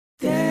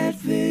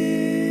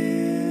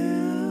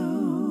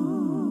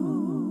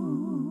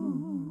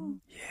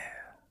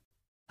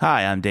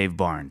Hi, I'm Dave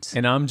Barnes.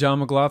 And I'm John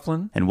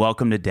McLaughlin. And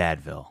welcome to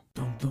Dadville.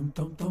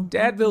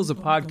 Dadville's a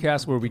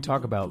podcast where we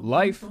talk about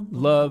life,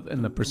 love,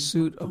 and the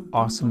pursuit of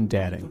awesome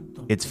dadding.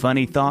 It's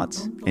funny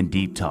thoughts and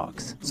deep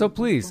talks. So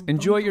please,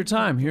 enjoy your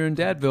time here in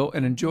Dadville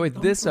and enjoy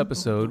this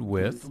episode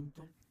with...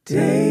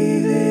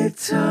 David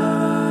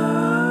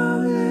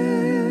Thomas.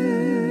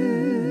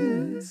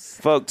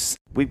 Folks,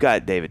 we've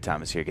got David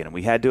Thomas here again, and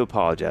we had to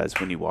apologize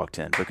when you walked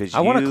in because I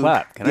want to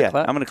clap. Can I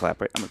clap? I'm going to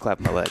clap. Right? I'm going to clap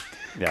my leg.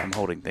 Yeah. I'm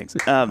holding things.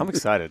 I'm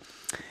excited.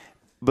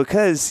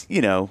 Because,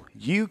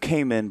 you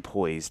came in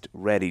poised,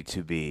 ready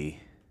to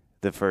be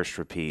the first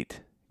repeat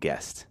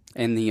guest.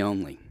 And the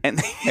only. And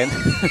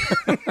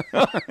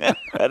I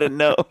didn't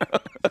know.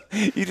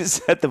 You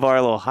just set the bar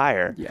a little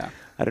higher. Yeah.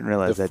 I didn't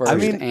realize the that.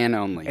 First and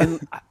only.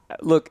 And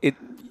look,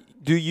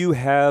 do you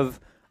have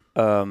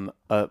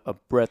a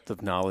breadth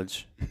of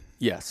knowledge?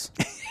 Yes.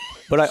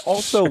 But I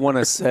also want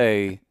to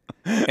say,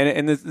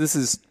 and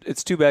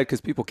it's too bad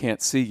because people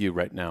can't see you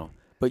right now,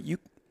 but you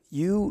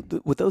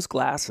with those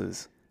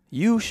glasses,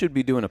 you should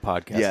be doing a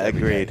podcast. Yeah,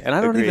 every agreed. day. And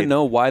I don't even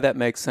know why that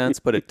makes sense,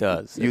 but it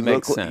does. It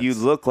makes sense. You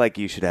look like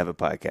you should have a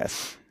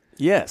podcast.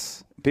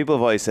 Yes. People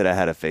have always said I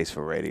had a face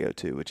for radio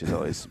too, which has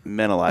always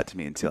meant a lot to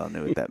me until I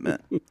knew what that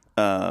meant.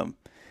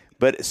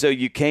 But so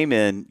you came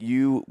in,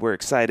 you were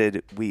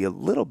excited. We a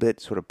little bit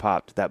sort of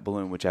popped that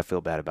balloon, which I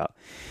feel bad about.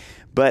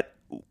 But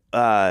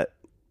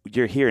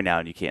you're here now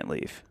and you can't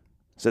leave.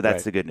 So that's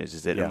Right. the good news,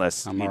 is that Yeah.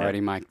 unless I'm already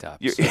mic'd up.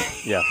 you're, So.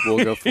 Yeah,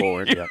 we'll go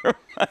forward. Yeah.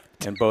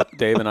 And both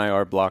Dave and I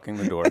are blocking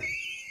the door.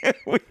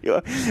 we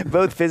are,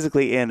 both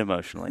physically and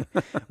emotionally,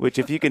 which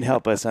if you can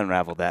help us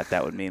unravel that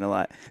would mean a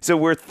lot. So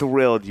we're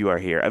thrilled you are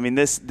here. I mean,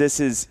 this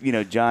is,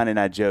 John and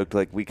I joked,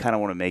 like, we kind of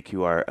want to make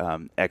you our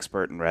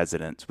expert in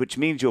residence, which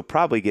means you'll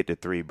probably get to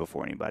 3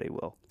 before anybody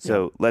will.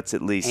 So let's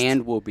at least...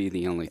 And we'll be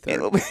the only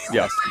third.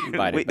 Yes.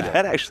 Invited back.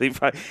 That actually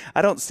probably...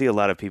 I don't see a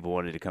lot of people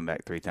wanting to come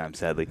back 3 times,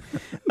 sadly.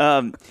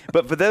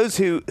 But for those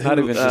who Not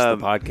even just the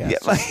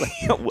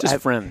podcast.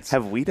 Just friends.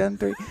 Have we done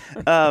 3?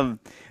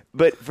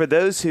 But for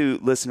those who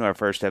listen to our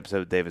first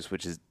episode, Davis,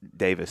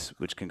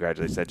 which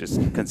congratulations, I just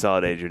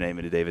consolidated your name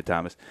into David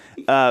Thomas,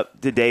 to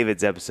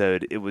David's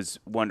episode, it was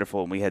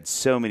wonderful, and we had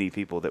so many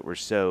people that were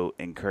so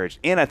encouraged,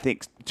 and I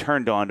think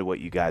turned on to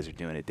what you guys are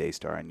doing at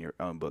Daystar and your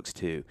own books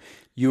too.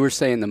 You were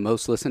saying the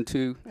most listened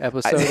to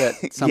episode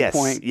at some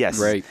point? Yes.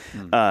 Great.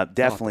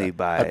 Definitely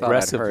by...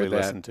 Aggressively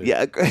listened to.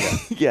 Yeah,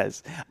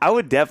 yes. I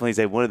would definitely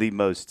say one of the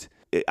most...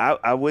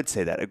 I would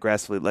say that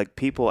aggressively. Like,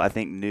 people, I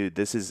think, knew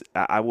this is...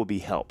 I will be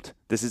helped.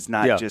 This is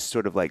not just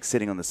sort of like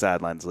sitting on the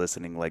sidelines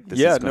listening. Like, this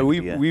is going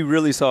to be we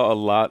really saw a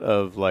lot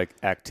of like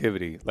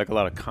activity, like a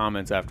lot of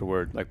comments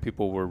afterward. Like,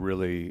 people were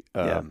really...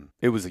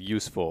 It was a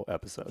useful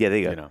episode. Yeah, there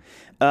you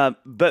go.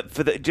 But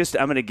for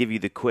I'm going to give you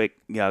the quick...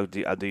 I'll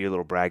do your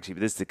little brag sheet,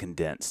 but this is the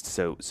condensed.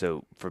 So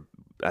for...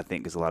 I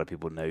think, because a lot of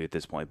people know you at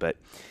this point, but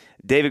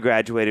David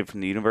graduated from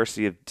the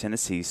University of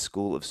Tennessee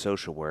School of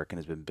Social Work and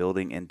has been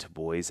building into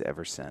boys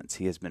ever since.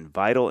 He has been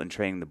vital in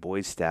training the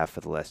boys' staff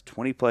for the last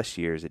 20-plus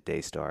years at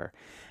Daystar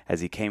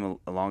as he came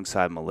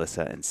alongside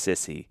Melissa and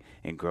Sissy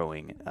in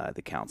growing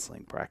the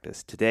counseling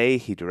practice. Today,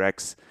 he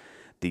directs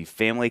the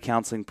family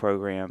counseling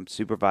program,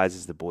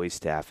 supervises the boys'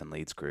 staff, and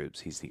leads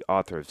groups. He's the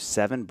author of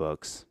 7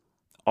 books,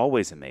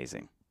 always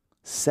amazing.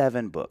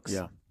 7 books.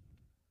 Yeah.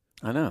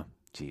 I know.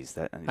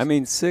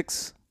 Jeez,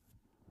 6.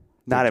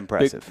 Not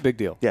impressive. Big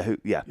deal. Yeah,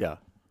 Yeah.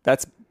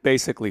 That's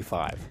basically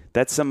 5.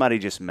 That's somebody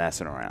just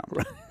messing around.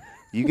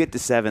 You get to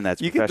 7,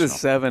 that's You professional. get to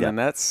 7, Yeah. and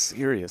that's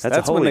serious. That's a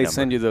That's when holy they number.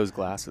 send you those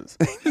glasses.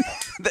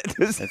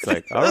 It's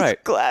like, all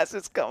right.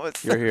 Glasses coming.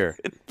 You're here.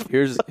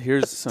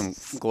 Here's some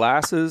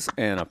glasses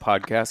and a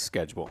podcast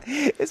schedule.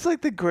 It's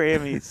like the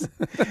Grammys.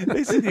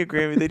 They send you a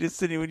Grammy. They just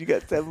send you, when you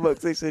got 7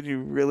 books, they send you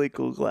really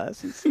cool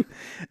glasses.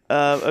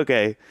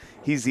 Okay.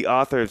 He's the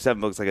author of 7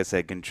 books, like I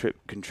said,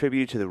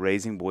 contribute to the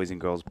Raising Boys and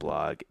Girls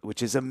blog,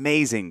 which is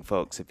amazing,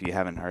 folks, if you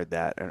haven't heard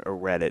that or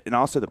read it. And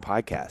also the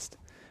podcast,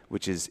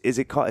 which is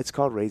it called? It's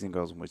called Raising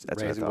Girls and Boys.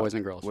 That's Raising what I thought. Boys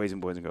and Girls. Raising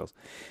Boys and Girls.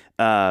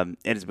 And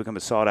has become a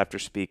sought-after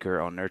speaker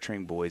on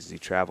nurturing boys as he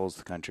travels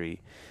the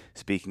country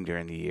speaking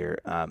during the year.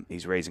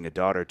 He's raising a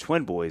daughter,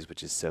 twin boys,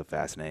 which is so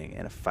fascinating,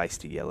 and a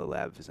feisty yellow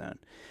lab of his own.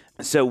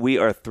 So we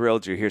are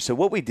thrilled you're here. So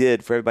what we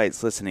did for everybody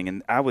that's listening,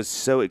 and I was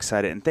so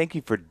excited, and thank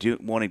you for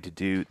wanting to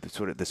do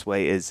sort of this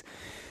way, is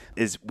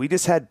we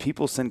just had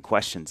people send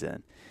questions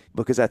in,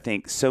 because I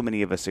think so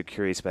many of us are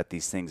curious about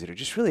these things that are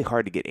just really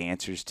hard to get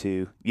answers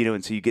to,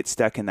 and so you get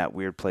stuck in that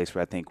weird place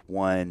where I think,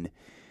 one,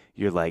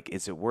 you're like,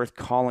 is it worth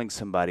calling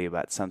somebody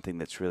about something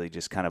that's really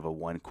just kind of a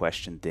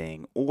one-question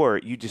thing? Or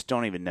you just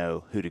don't even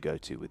know who to go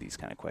to with these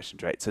kind of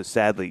questions, right? So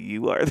sadly,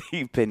 you are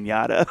the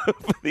pinata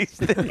for these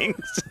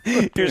things.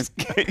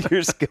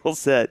 Your skill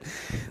set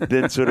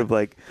then sort of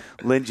like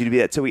lends you to be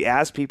that. So we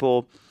asked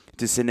people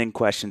to send in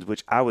questions,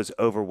 which I was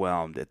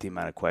overwhelmed at the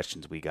amount of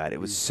questions we got. It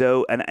was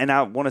so, and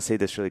I want to say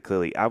this really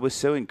clearly, I was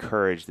so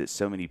encouraged that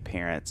so many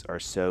parents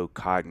are so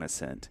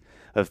cognizant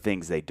of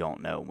things they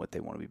don't know and what they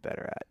want to be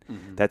better at.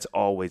 That's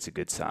always a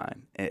good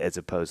sign, as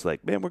opposed to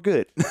like, man, we're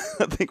good.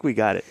 I think we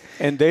got it.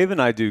 And Dave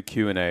and I do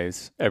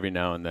Q&As every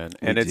now and then,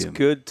 and it's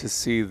good to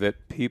see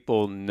that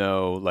people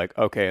know, like,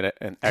 okay,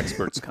 an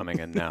expert's coming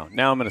in now.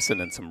 Now I'm going to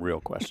send in some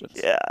real questions.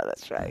 Yeah,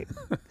 that's right.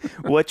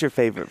 What's your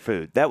favorite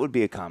food? That would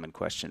be a common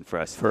question for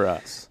us. For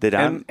us.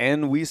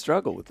 And we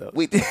struggle with those.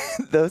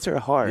 Those are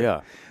hard.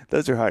 Yeah.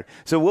 Those are hard.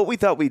 So what we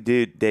thought we'd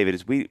do, David,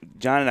 is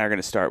John and I are going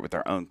to start with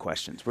our own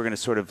questions. We're going to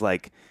sort of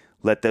like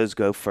let those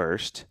go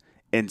first.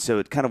 And so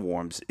it kind of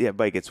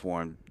everybody gets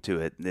warmed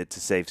to it. And it's a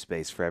safe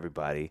space for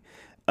everybody.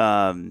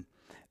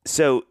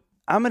 So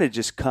I'm going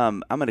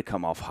to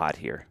come off hot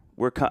here.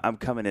 I'm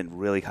coming in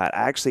really hot.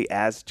 I actually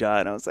asked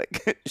John, I was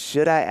like,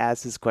 should I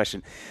ask this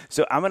question?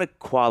 So I'm going to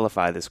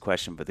qualify this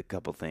question with a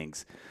couple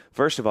things.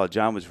 First of all,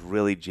 John was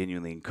really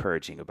genuinely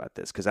encouraging about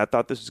this because I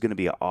thought this was going to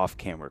be an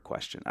off-camera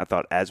question. I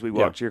thought as we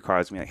walked to your car, I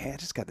was going to be like, hey, I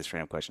just got this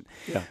random question.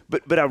 Yeah.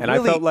 But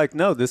I felt like,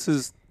 no, this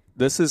is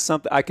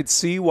something. I could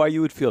see why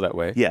you would feel that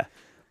way. Yeah.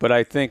 But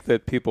I think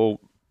that people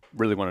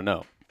really want to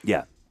know.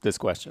 Yeah. This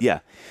question. Yeah.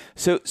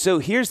 So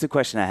here's the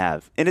question I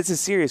have. And it's a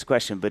serious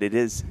question, but it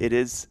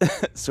is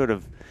sort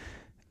of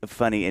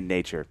funny in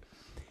nature.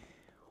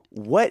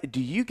 What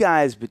do you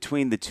guys,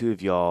 between the two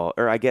of y'all,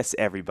 or I guess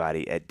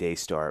everybody at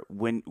Daystar,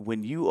 when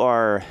you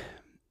are,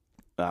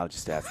 I'll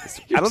just ask this.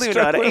 I don't even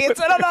know how to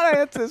answer. I don't know how to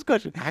answer this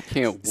question. I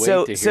can't wait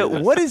to hear So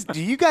this.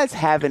 do you guys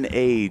have an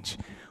age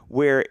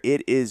where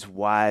it is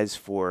wise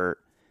for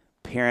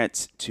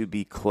parents to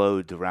be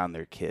clothed around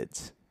their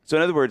kids? So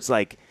in other words,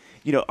 like,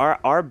 you know,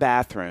 our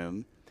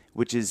bathroom,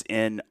 which is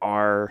in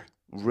our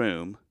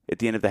room at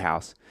the end of the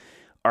house,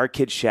 our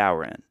kids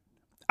shower in.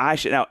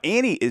 Now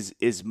Annie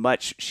is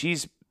much.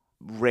 She's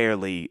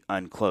rarely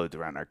unclothed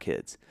around our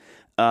kids.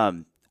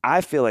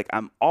 I feel like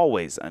I'm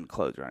always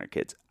unclothed around our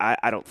kids.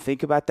 I don't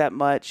think about that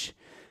much.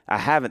 I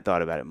haven't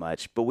thought about it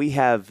much. But we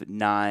have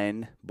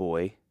 9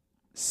 boy,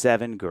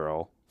 7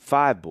 girl,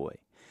 5 boy.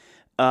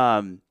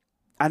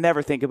 I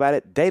never think about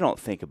it. They don't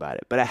think about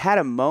it. But I had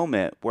a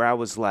moment where I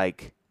was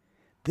like,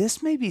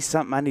 this may be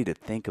something I need to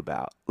think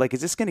about. Like,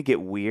 is this going to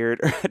get weird?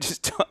 Or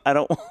I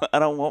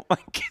don't want my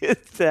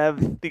kids to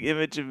have the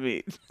image of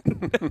me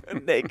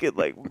naked,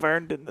 like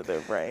burned into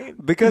their brain.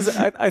 Because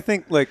I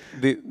think like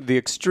the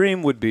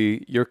extreme would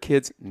be your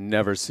kids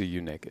never see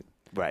you naked.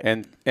 Right.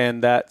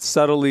 And that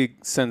subtly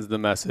sends the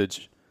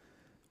message,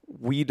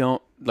 we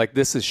don't, like,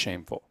 this is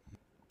shameful.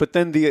 But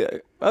then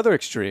the other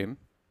extreme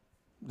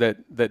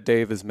that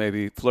Dave is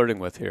maybe flirting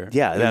with here.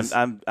 Yeah,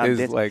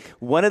 is like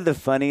one of the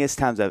funniest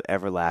times I've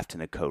ever laughed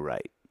in a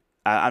co-write.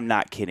 I'm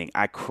not kidding.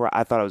 I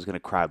thought I was going to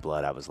cry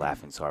blood. I was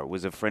laughing so hard. It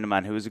was a friend of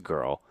mine who was a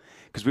girl,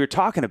 because we were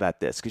talking about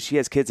this because she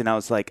has kids, and I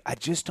was like, I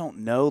just don't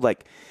know,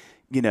 like,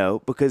 you know,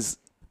 because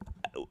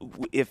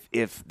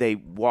if they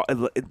walk,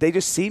 they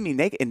just see me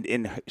naked,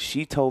 and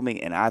she told me,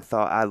 and I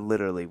thought I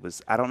literally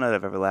was. I don't know that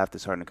I've ever laughed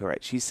this hard in a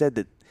co-write. She said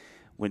that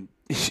when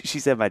she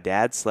said my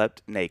dad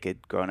slept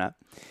naked growing up,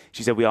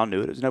 she said we all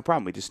knew it. It was no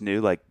problem. We just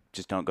knew, like,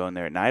 just don't go in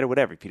there at night or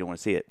whatever if you don't want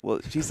to see it. Well,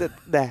 she said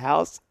the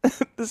house,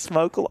 the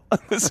smoke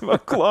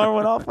alarm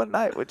went off one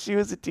night when she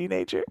was a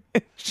teenager.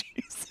 And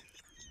she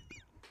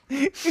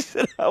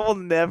said I will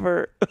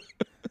never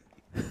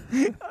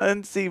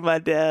unsee my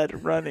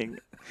dad running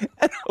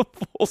at a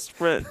full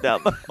sprint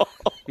down the hall,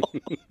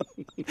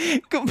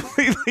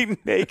 completely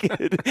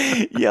naked,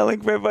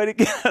 yelling for everybody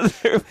to get out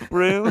of their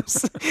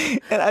rooms.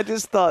 And I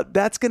just thought,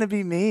 that's going to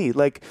be me.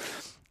 Like,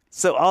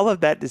 so all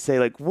of that to say,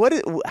 like, what do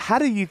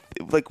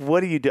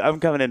you do? I'm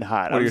coming in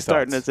hot. I'm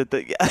starting us at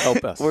the.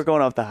 Help us. We're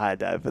going off the high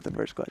dive for the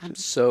first question. I'm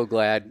so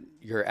glad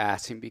you're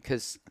asking,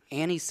 because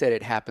Annie said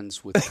it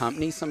happens with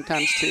company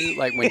sometimes too,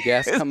 like when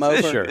guests come over,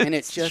 Sure. and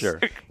it's just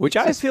Which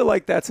I feel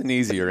like that's an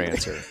easier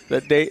answer.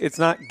 It's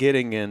not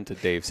getting into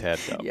Dave's head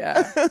though.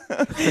 Yeah,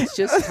 it's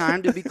just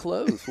time to be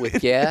clothed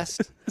with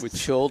guests, with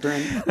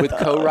children, with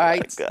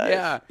co-writes.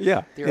 gosh.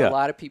 Yeah. There are a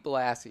lot of people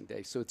asking,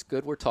 Dave, so it's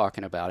good we're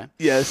talking about it.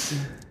 Yes.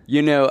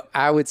 You know,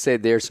 I would say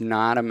there's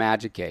not a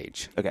magic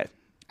age. Okay.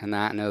 And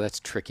I know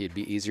that's tricky. It'd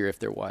be easier if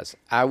there was.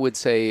 I would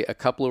say a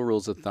couple of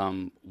rules of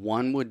thumb.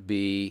 One would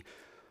be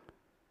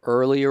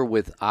earlier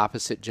with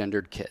opposite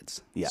gendered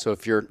kids. Yeah. So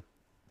if you're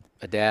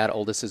a dad,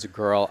 oldest is a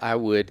girl, I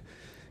would,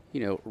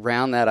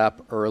 round that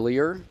up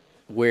earlier,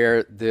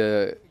 where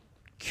the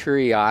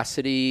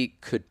curiosity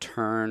could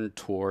turn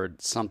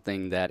toward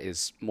something that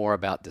is more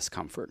about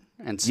discomfort.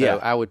 And so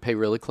I would pay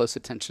really close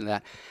attention to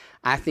that.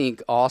 I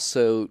think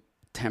also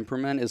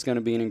temperament is going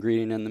to be an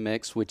ingredient in the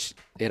mix, which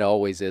it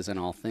always is in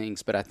all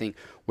things. But I think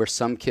where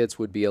some kids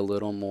would be a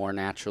little more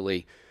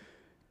naturally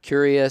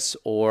curious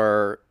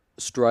or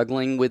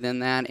struggling within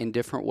that in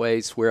different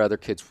ways, where other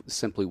kids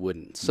simply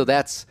wouldn't. So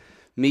that's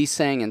me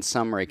saying, in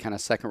summary, kind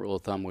of second rule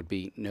of thumb would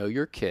be know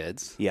your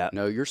kids,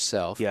 know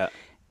yourself. Yeah.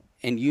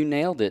 And you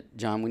nailed it,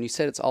 John, when you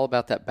said it's all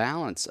about that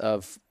balance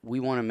of, we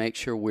want to make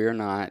sure we're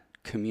not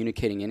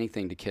communicating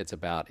anything to kids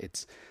about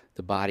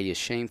the body is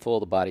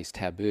shameful, the body's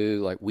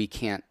taboo, like we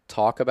can't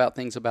talk about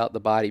things about the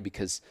body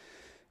because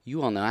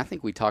you all know, I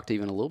think we talked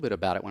even a little bit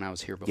about it when I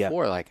was here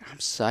before. Like, I'm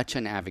such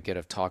an advocate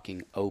of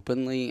talking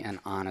openly and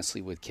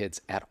honestly with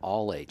kids at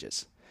all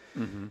ages.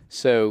 Mm-hmm.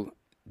 So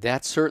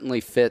that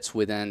certainly fits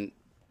within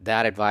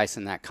that advice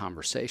and that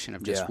conversation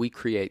of just we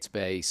create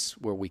space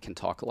where we can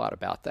talk a lot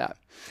about that.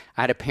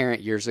 I had a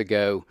parent years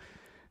ago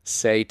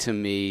say to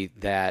me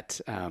that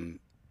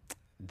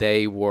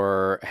they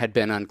had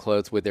been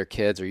unclothed with their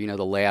kids, or,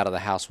 the layout of the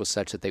house was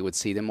such that they would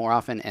see them more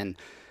often. And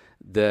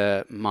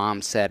the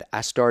mom said,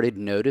 I started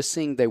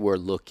noticing they were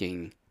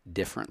looking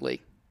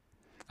differently.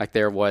 Like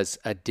there was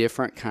a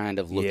different kind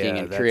of looking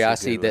and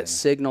curiosity that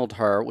signaled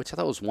her, which I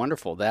thought was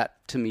wonderful.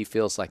 That to me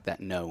feels like that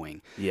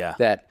knowing. Yeah.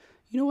 That,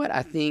 you know what,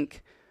 I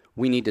think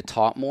we need to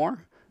talk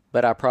more,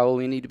 but I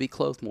probably need to be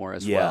clothed more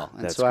as well.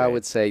 And so I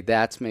would say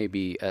that's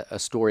maybe a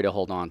story to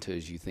hold on to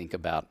as you think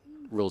about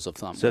rules of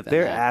thumb. So if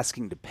they're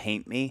asking to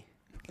paint me,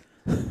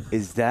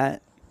 that's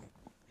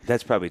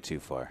probably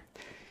too far.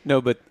 No,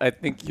 but I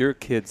think your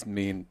kids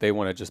mean they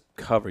want to just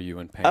cover you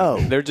in paint. Oh,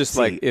 they're just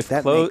like, if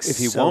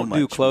he won't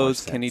do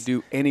clothes, can he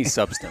do any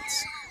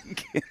substance?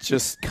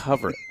 Just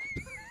cover it.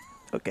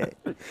 Okay.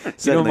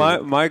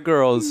 My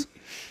girls,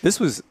 this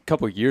was a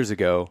couple of years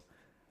ago,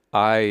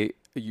 I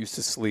used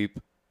to sleep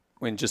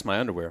in just my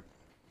underwear.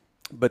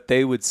 But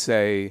they would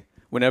say,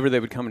 whenever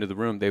they would come into the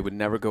room, they would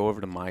never go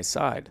over to my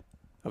side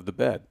of the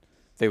bed.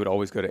 They would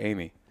always go to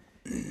Amy.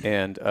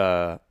 And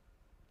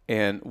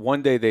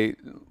one day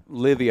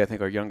Livy, I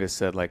think our youngest,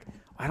 said, like,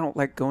 I don't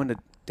like going to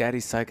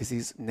Daddy's side because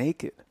he's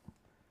naked.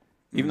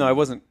 Even though I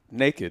wasn't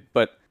naked.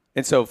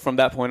 And so from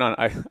that point on,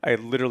 I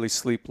literally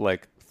sleep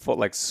like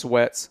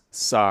sweats,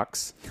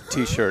 socks,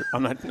 T-shirt.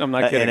 I'm not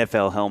kidding.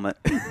 NFL helmet.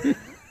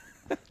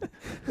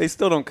 They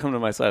still don't come to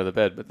my side of the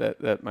bed, but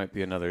that might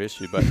be another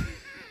issue.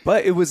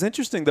 But it was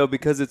interesting, though,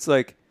 because it's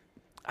like,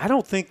 I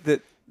don't think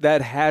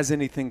that has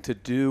anything to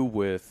do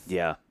with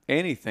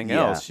anything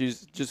else.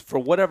 She's just, for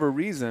whatever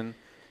reason,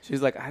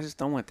 she's like, I just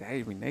don't want Daddy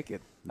to be naked.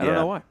 I don't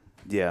know why.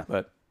 Yeah.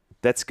 But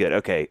that's good.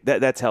 Okay.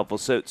 That's helpful.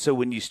 So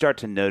when you start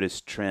to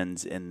notice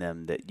trends in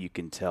them that you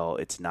can tell,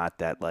 it's not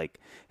that like,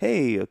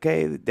 hey,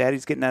 okay,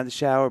 Daddy's getting out of the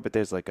shower, but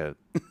there's like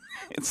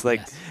it's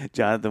like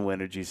Jonathan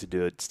Winters used to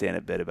do a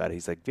stand-up bit about it.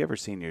 He's like, have you ever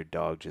seen your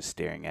dog just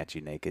staring at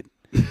you naked?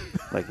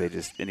 Like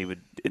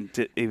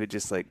he would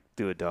just like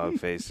do a dog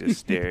face, just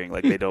staring,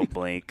 like they don't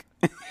blink.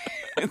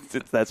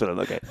 That's what I'm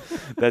looking at.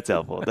 That's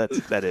helpful.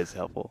 That is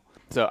helpful.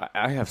 So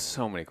I have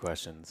so many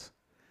questions.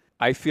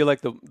 I feel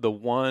like the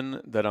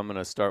one that I'm going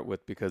to start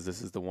with, because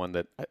this is the one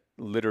that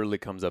literally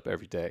comes up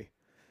every day,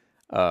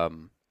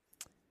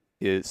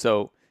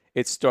 so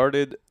it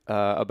started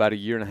about a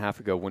year and a half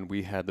ago when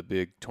we had the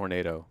big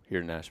tornado here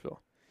in Nashville.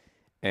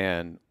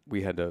 And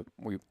we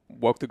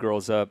woke the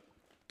girls up,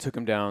 took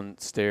them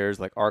downstairs.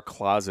 Like, our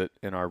closet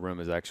in our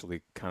room is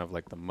actually kind of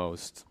like the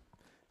most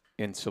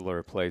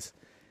insular place.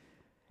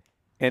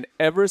 And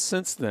ever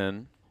since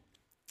then,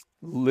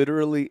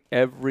 literally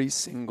every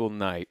single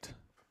night,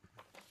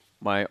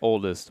 my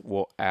oldest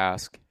will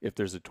ask if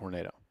there's a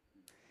tornado.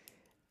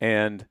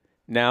 And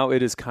now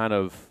it is kind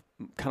of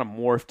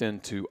morphed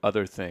into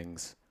other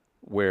things,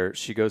 where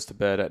she goes to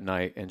bed at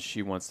night and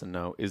she wants to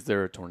know, is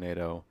there a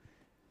tornado?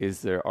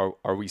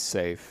 Are we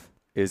safe?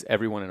 Is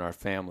everyone in our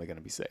family going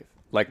to be safe?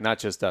 Like, not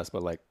just us,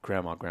 but like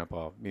grandma,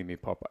 grandpa, me,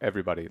 papa,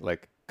 everybody,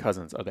 like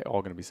cousins, are they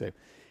all going to be safe?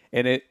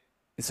 And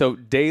so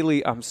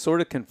daily I'm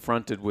sort of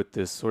confronted with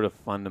this sort of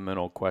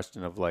fundamental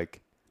question of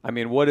like, I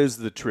mean, what is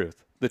the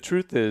truth? The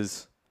truth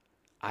is,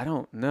 I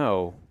don't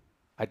know.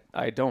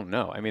 I don't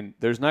know. I mean,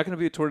 there's not going to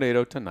be a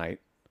tornado tonight,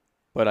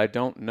 but I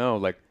don't know.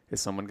 Like,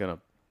 is someone going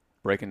to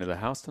break into the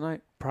house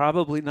tonight?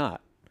 Probably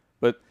not.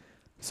 But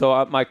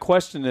so my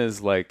question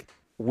is, like,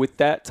 with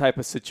that type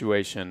of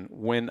situation,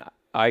 when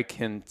I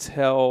can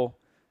tell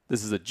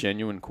this is a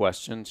genuine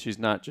question, she's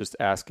not just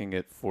asking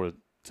it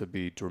to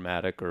be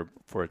dramatic or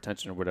for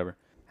attention or whatever.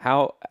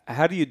 How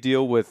do you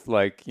deal with,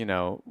 like,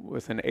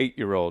 with an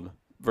 8-year-old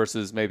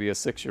versus maybe a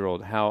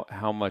 6-year-old?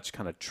 How much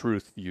kind of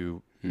truth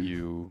you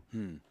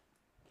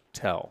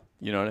tell?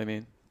 You know what I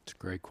mean? It's a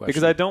great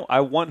question. Because I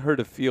want her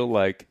to feel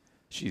like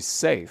she's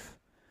safe,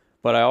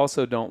 but I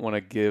also don't want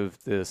to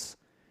give this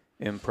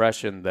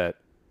impression that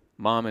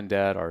Mom and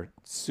Dad are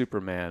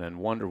Superman and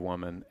Wonder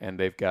Woman and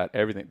they've got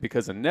everything,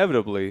 because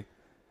inevitably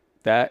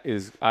that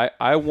is,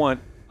 I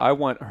want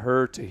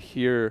her to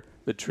hear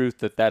the truth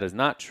that is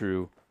not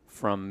true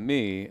from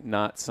me,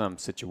 not some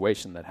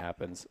situation that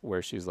happens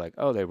where she's like,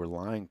 oh, they were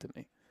lying to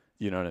me.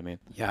 You know what I mean?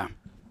 Yeah.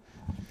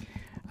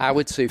 I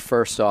would say,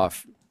 first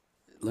off,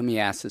 let me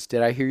ask this.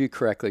 Did I hear you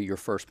correctly? Your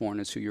firstborn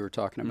is who you were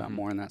talking about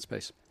more in that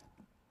space.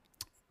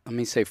 Let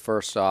me say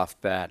first off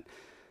that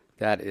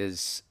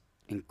is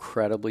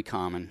incredibly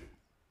common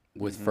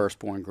with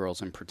firstborn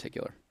girls in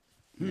particular.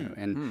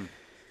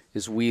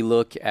 As we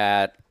look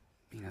at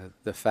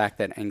the fact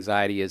that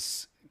anxiety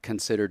is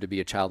considered to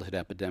be a childhood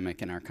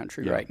epidemic in our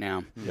country right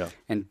now,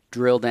 and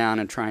drill down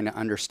and trying to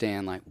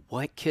understand, like,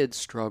 what kids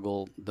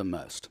struggle the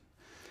most.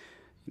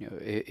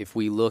 If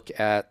we look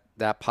at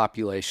that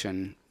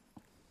population,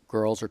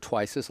 girls are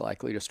twice as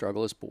likely to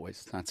struggle as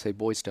boys. Not to say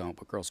boys don't,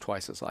 but girls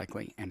twice as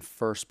likely, and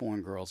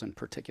firstborn girls in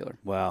particular.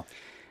 Wow.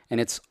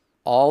 And it's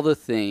all the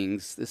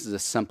things, this is a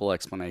simple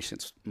explanation,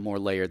 it's more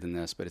layered than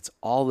this, but it's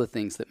all the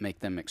things that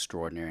make them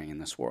extraordinary in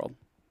this world.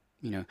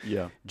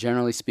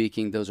 Generally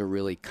speaking, those are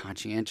really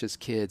conscientious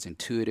kids,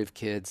 intuitive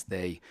kids.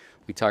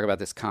 We talk about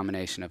this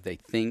combination of they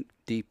think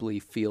deeply,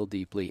 feel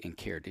deeply, and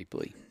care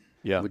deeply.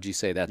 Yeah. Would you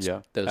say those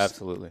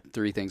absolutely.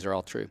 three things are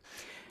all true?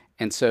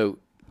 And so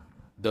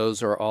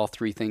those are all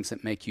three things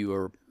that make you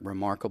a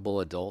remarkable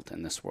adult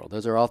in this world.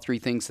 Those are all three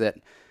things that,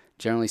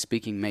 generally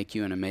speaking, make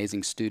you an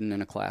amazing student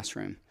in a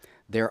classroom.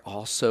 They're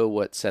also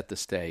what set the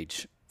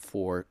stage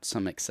for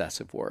some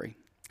excessive worry.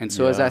 And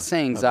so as I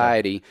say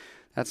anxiety,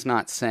 that's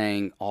not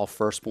saying all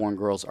firstborn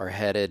girls are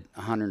headed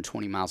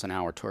 120 miles an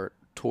hour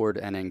toward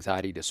an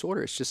anxiety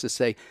disorder. It's just to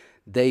say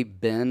they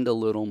bend a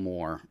little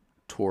more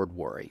toward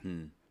worry.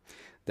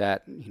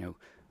 That,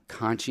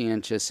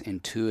 conscientious,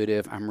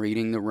 intuitive, I'm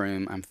reading the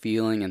room, I'm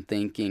feeling and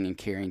thinking and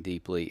caring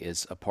deeply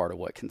is a part of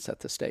what can set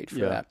the stage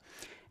for that.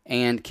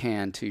 And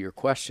can, to your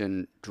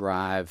question,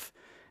 drive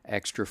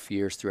extra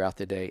fears throughout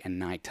the day and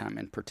nighttime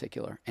in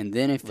particular. And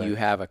then if you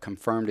have a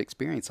confirmed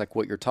experience like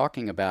what you're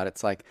talking about,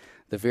 it's like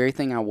the very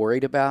thing I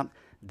worried about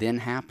then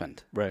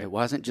happened. Right. It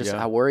wasn't just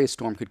I worry a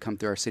storm could come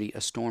through our city. A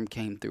storm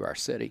came through our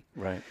city.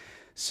 Right.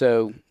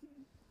 So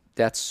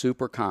that's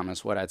super common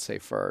is what I'd say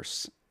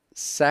first.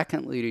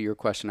 Secondly, to your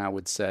question, I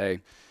would say,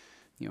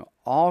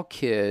 all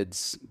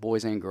kids,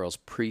 boys and girls,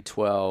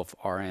 pre-12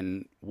 are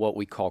in what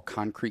we call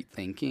concrete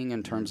thinking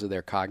in terms of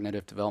their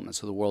cognitive development.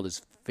 So the world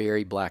is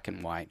very black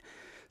and white.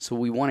 So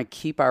we want to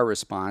keep our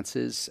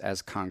responses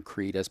as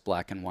concrete, as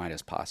black and white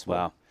as possible.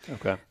 Wow.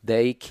 Okay.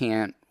 They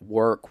can't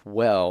work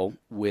well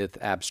with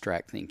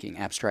abstract thinking,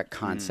 abstract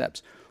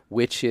concepts,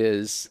 which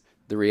is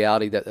the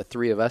reality that the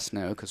three of us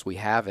know, because we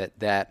have it,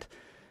 that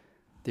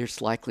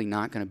there's likely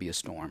not going to be a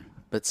storm.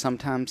 But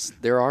sometimes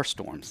there are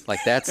storms.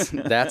 Like that's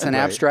an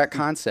abstract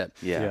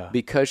concept. Yeah.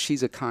 Because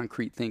she's a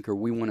concrete thinker,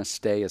 we want to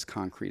stay as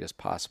concrete as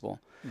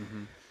possible,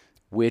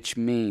 which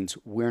means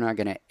we're not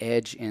going to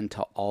edge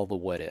into all the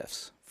what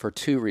ifs for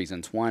two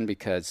reasons. One,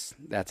 because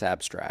that's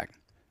abstract.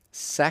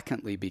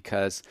 Secondly,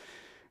 because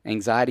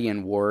anxiety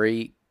and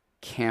worry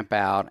camp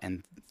out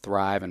and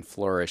thrive and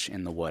flourish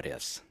in the what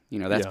ifs.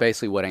 That's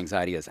basically what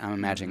anxiety is. I'm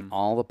imagining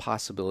all the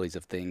possibilities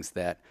of things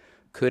that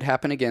could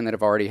happen again that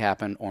have already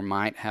happened or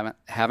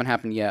haven't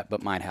happened yet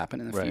but might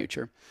happen in the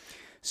future.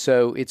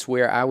 So it's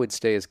where I would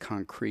stay as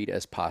concrete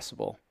as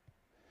possible.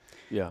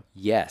 Yeah.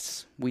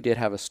 Yes, we did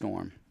have a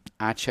storm.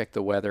 I checked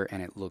the weather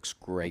and it looks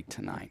great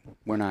tonight.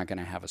 We're not going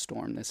to have a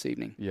storm this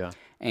evening. Yeah.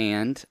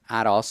 And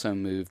I'd also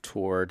move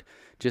toward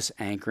just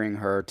anchoring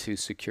her to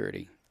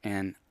security.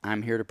 And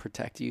I'm here to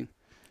protect you.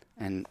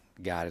 And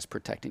God is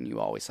protecting you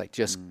always. Like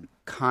just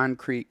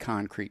concrete,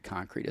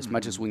 as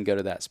much as we can go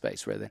to that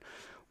space rather than,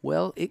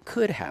 well, it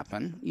could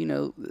happen.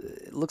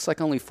 It looks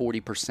like only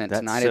 40%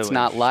 tonight. So it's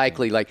not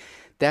likely. Like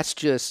that's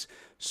just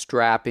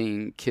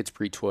strapping kids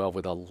pre-12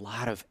 with a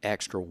lot of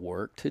extra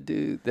work to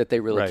do that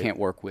they really can't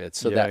work with.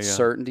 So that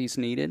certainty's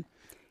needed.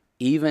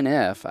 Even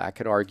if I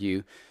could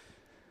argue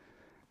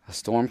a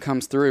storm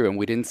comes through and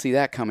we didn't see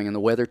that coming and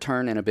the weather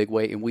turned in a big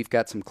way and we've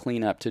got some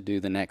cleanup to do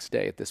the next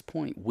day at this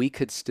point, we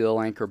could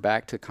still anchor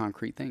back to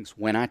concrete things.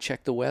 When I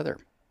checked the weather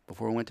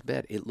before I went to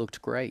bed, it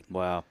looked great.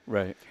 Wow.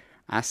 Right.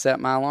 I set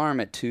my alarm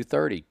at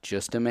 2:30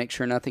 just to make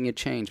sure nothing had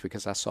changed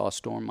because I saw a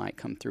storm might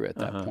come through at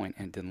that point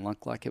and it didn't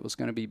look like it was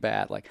going to be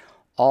bad. Like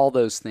all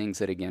those things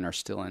that, again, are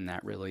still in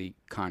that really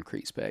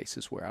concrete space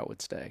is where I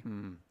would stay.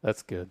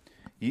 That's good.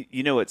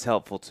 You know what's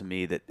helpful to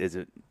me that is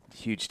a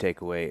huge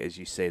takeaway as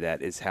you say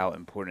that is how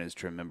important it is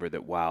to remember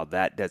that while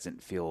that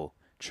doesn't feel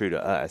true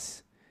to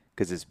us,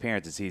 because as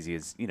parents it's easy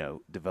as,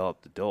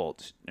 developed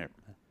adults,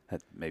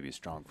 that maybe is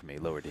strong for me,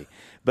 lower D.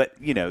 But,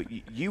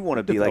 you want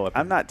to be like,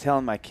 I'm not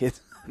telling my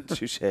kids,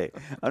 touche,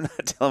 I'm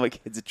not telling my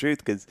kids the truth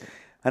because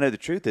I know the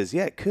truth is,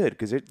 it could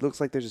because it looks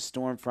like there's a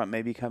storm front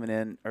maybe coming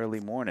in early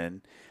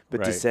morning.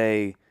 But to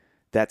say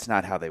that's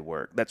not how they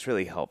work, that's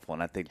really helpful.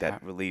 And I think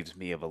that relieves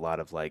me of a lot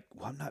of like,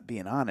 well, I'm not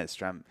being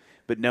honest.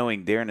 But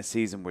knowing they're in a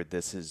season where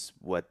this is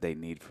what they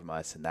need from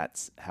us, and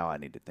that's how I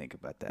need to think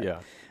about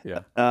that. Yeah.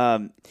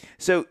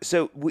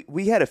 So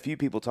we had a few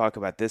people talk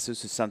about this.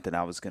 This is something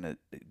I was going to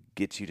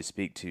get you to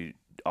speak to.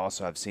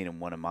 Also, I've seen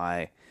in one of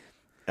my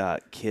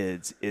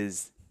kids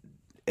is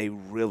a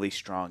really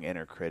strong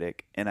inner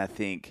critic. And I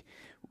think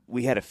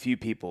we had a few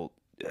people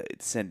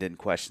send in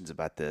questions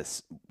about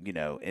this,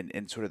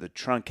 in sort of the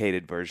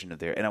truncated version of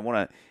their. And I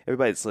want to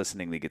everybody that's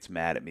listening that gets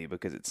mad at me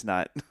because it's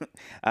not.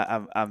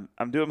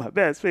 I'm doing my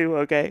best, people.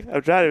 Okay,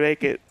 I'm trying to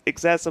make it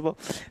accessible.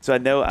 So I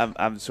know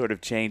I'm sort of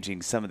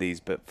changing some of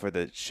these, but for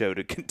the show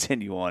to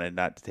continue on and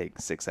not to take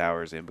 6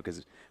 hours in,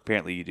 because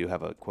apparently you do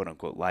have a quote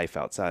unquote life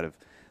outside of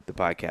the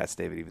podcast,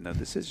 David, even though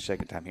this is your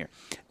second time here,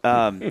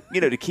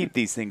 to keep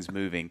these things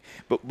moving.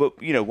 But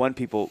one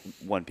people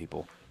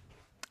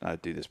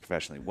do this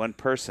professionally. One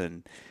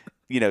person,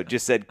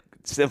 just said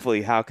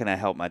simply, how can I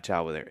help my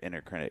child with their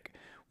inner critic?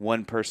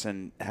 one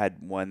person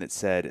had one that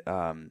said,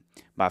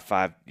 my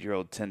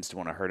 5-year-old tends to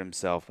want to hurt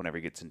himself whenever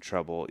he gets in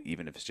trouble,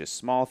 even if it's just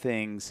small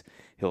things.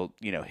 He'll,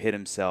 hit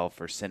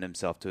himself or send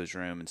himself to his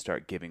room and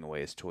start giving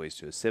away his toys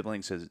to his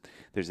siblings. So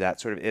there's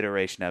that sort of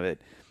iteration of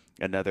it.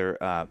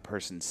 Another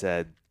person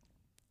said,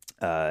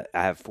 I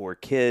have 4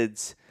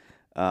 kids.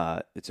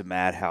 It's a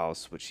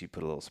madhouse, which she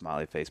put a little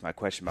smiley face. My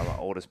question about my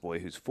oldest boy,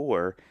 who's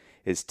 4,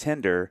 is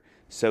tender,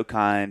 so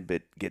kind,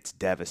 but gets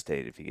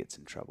devastated if he gets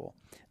in trouble.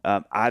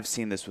 I've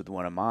seen this with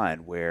one of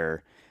mine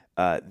where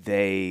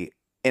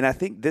and I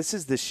think this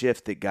is the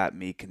shift that got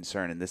me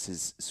concerned, and this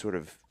is sort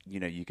of,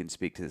 you can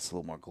speak to this a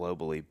little more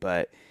globally,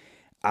 but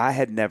I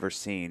had never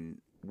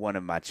seen one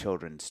of my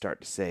children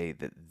start to say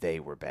that they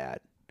were bad.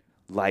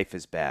 Life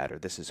is bad, or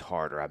this is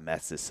hard, or I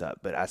messed this up.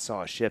 But I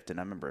saw a shift, and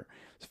I remember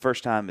the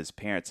first time as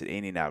parents that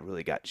Andy and I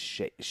really got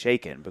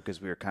shaken,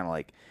 because we were kind of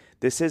like,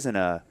 this isn't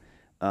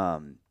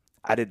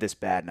I did this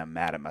bad and I'm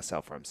mad at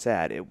myself or I'm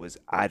sad. It was,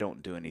 I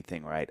don't do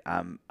anything right.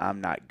 I'm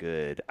not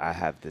good. I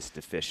have this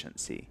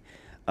deficiency,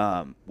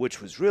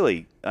 which was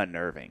really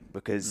unnerving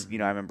because, I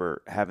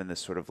remember having this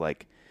sort of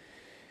like,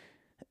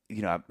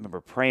 I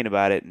remember praying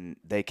about it, and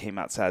they came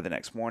outside the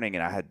next morning,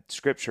 and I had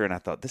scripture, and I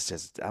thought,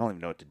 I don't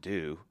even know what to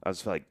do. I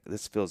was like,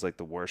 this feels like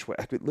the worst way.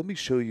 Let me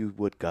show you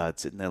what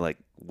God said. And they're like,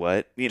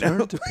 what?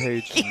 Turn to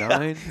page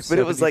 975. But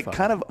it was like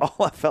kind of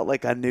all I felt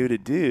like I knew to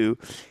do.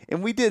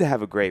 And we did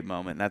have a great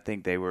moment. And I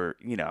think they were,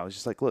 I was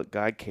just like, look,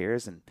 God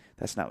cares, and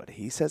that's not what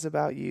he says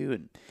about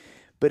you.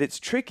 But it's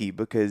tricky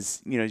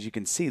because, as you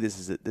can see,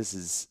 this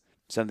is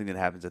something that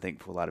happens, I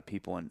think, for a lot of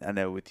people. And I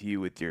know with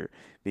you, with your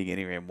being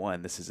Enneagram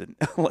 1, this is a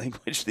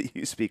language that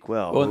you speak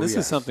well. Well, and this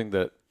is something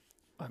that,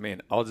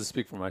 I'll just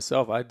speak for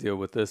myself. I deal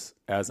with this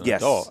as an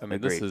adult.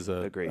 This is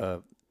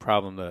a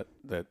problem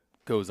that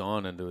goes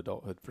on into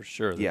adulthood for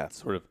sure. That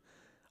sort of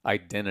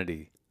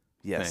identity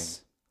thing.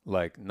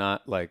 Like,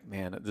 not like,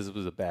 man, this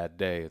was a bad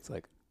day. It's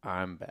like,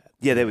 I'm bad.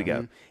 Yeah, there we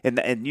go.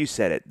 And you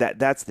said it.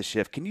 That's the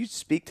shift. Can you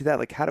speak to that?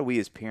 Like, how do we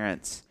as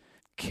parents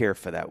care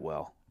for that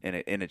well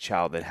in a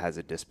child that has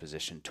a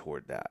disposition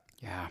toward that?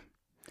 Yeah.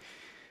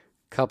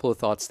 Couple of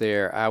thoughts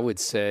there. I would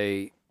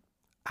say,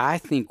 I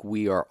think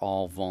we are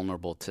all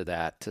vulnerable to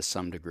that to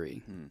some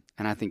degree.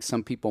 And I think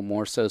some people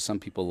more so, some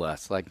people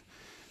less. Like,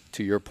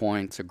 to your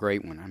point, it's a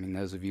great one.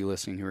 Those of you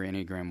listening who are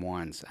Enneagram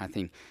 1s, I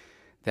think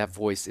that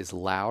voice is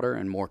louder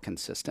and more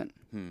consistent.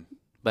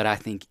 But I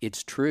think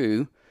it's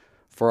true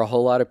for a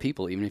whole lot of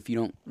people, even if you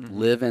don't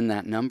live in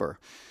that number.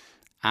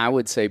 I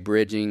would say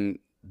bridging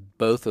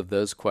both of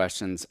those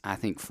questions, I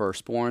think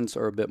firstborns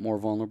are a bit more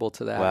vulnerable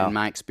to that. Wow. In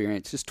my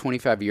experience, just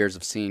 25 years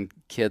of seeing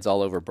kids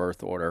all over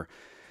birth order,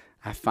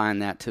 I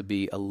find that to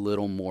be a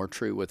little more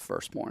true with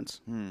firstborns.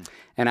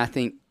 And I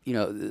think,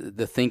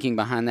 the thinking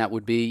behind that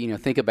would be,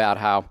 think about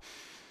how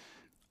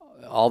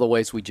all the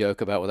ways we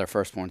joke about with our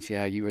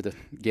firstborns, you were the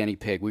guinea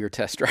pig, we were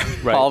test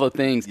driving, right. All the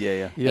things.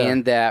 Yeah.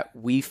 And that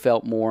we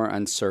felt more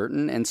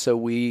uncertain. And so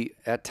we,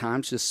 at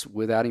times, just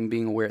without even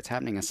being aware it's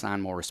happening,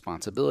 assign more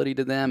responsibility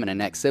to them. And a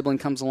next sibling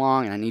comes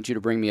along and I need you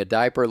to bring me a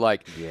diaper.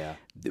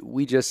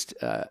 We just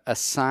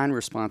assign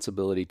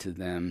responsibility to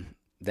them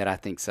that I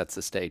think sets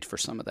the stage for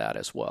some of that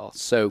as well.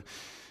 So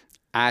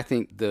I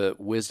think the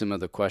wisdom of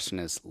the question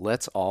is,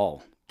 let's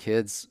all,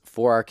 kids,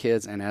 for our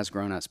kids and as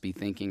grown-ups, be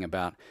thinking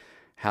about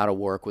how to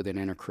work with an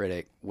inner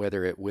critic,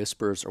 whether it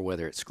whispers or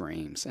whether it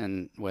screams,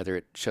 and whether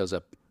it shows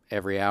up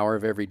every hour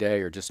of every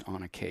day or just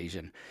on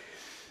occasion.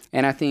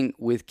 And I think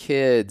with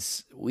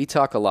kids, we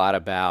talk a lot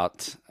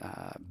about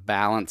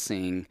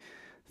balancing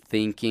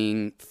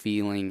thinking,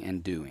 feeling,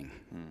 and doing.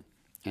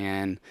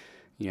 And,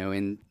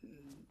 in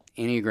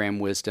Enneagram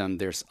wisdom,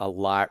 there's a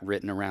lot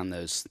written around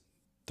those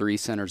 3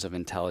 centers of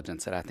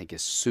intelligence that I think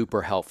is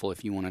super helpful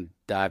if you want to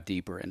dive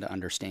deeper into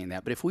understanding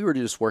that. But if we were to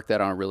just work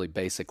that on a really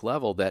basic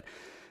level,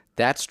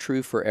 that's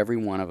true for every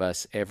one of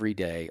us every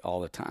day,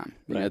 all the time.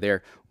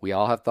 We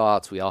all have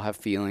thoughts, we all have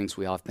feelings,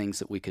 we all have things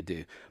that we could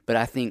do. But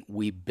I think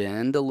we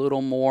bend a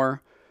little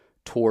more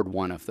toward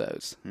one of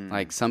those.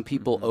 Like some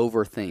people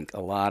overthink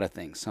a lot of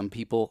things. Some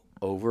people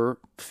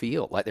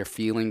overfeel, like their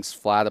feelings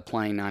fly the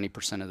plane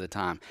 90% of the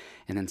time.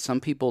 And then some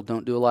people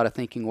don't do a lot of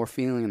thinking or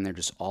feeling, and they're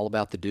just all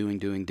about the doing.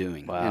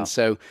 Wow. And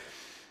so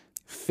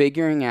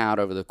figuring out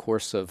over the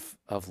course of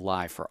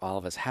life for all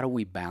of us, how do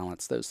we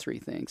balance those 3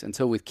 things? And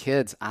so with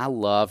kids, I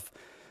love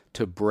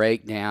to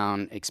break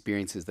down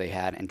experiences they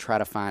had and try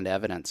to find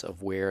evidence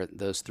of where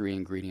those 3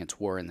 ingredients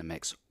were in the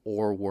mix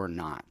or were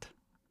not.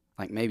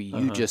 Like maybe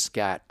you just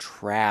got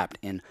trapped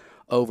in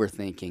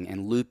overthinking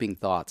and looping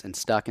thoughts and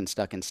stuck,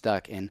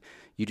 and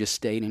you just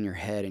stayed in your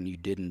head and you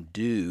didn't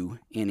do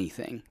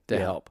anything to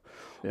help.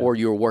 Yeah. Or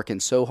you were working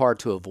so hard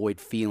to avoid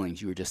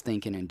feelings, you were just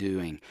thinking and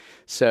doing.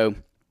 So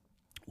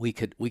we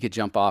could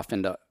jump off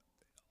into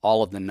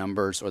all of the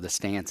numbers, or the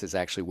stances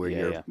actually where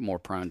you're more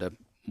prone to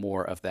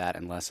more of that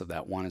and less of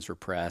that. One is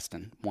repressed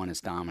and one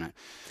is dominant.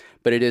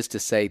 But it is to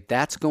say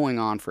that's going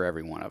on for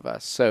every one of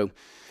us. So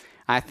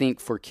I think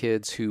for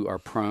kids who are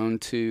prone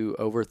to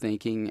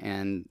overthinking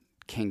and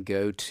can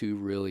go to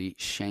really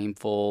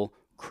shameful,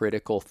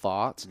 critical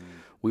thoughts.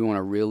 We want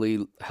to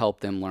really help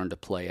them learn to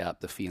play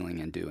up the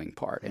feeling and doing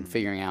part and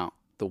figuring out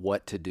the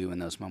what to do in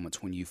those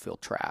moments when you feel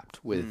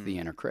trapped with the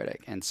inner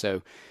critic. And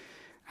so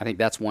I think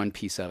that's one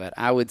piece of it.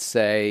 I would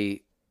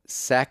say,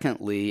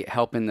 secondly,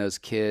 helping those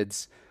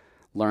kids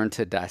learn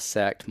to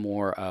dissect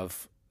more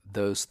of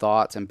those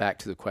thoughts. And back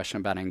to the question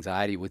about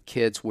anxiety, with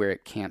kids where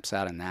it camps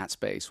out in that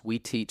space, we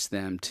teach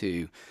them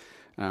to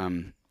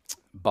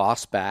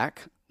boss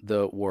back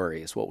the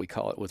worry, is what we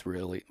call it with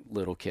really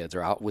little kids,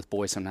 or with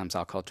boys sometimes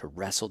I'll call it to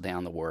wrestle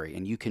down the worry.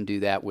 And you can do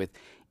that with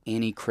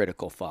any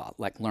critical thought,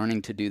 like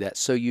learning to do that.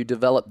 So you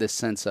develop this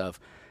sense of,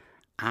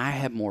 I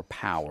have more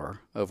power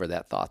over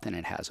that thought than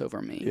it has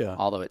over me. Yeah.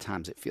 Although at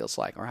times it feels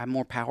like, or I have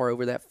more power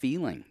over that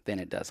feeling than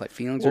it does. Like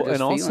feelings are just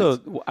feelings. And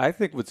also, I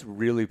think what's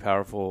really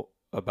powerful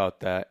about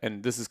that,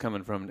 and this is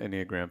coming from an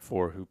Enneagram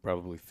 4 who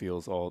probably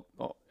feels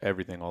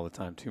everything all the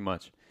time too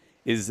much,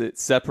 is it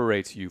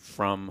separates you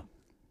from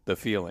the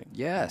feeling.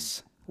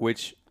 Yes.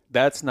 Which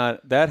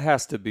that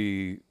has to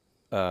be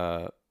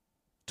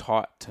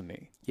taught to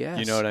me. Yes.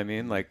 You know what I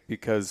mean? Like,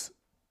 because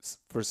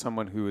for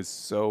someone who is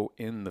so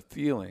in the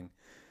feeling,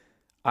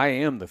 I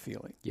am the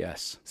feeling.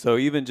 Yes. So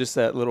even just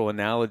that little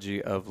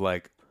analogy of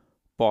like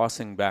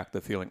bossing back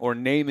the feeling or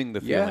naming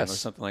the feeling or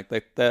something like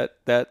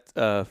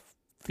that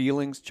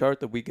feelings chart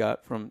that we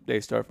got from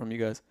Daystar from you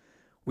guys,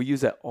 we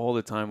use that all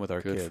the time with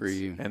our kids. Good for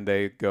you. And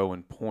they go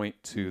and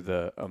point to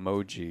the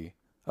emoji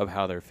of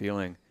how they're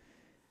feeling,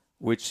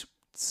 which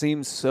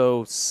seems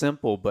so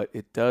simple, but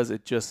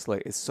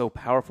it's so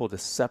powerful to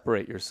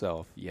separate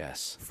yourself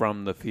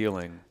from the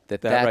feeling.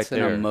 That's right an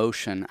there.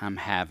 emotion I'm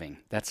having.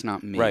 That's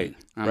not me. Right.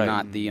 I'm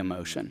not the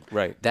emotion.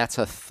 Right. That's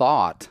a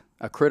thought,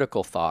 a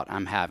critical thought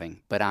I'm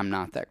having, but I'm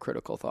not that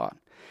critical thought.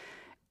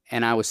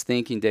 And I was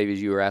thinking, David,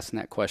 you were asking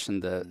that question,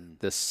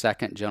 the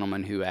second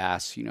gentleman who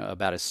asked,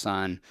 about his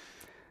son,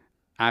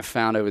 I've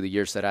found over the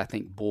years that I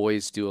think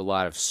boys do a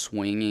lot of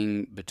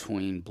swinging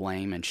between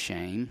blame and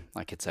shame.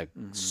 Like it's a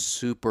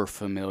super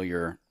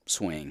familiar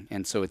swing.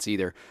 And so it's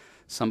either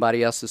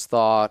somebody else's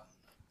thought,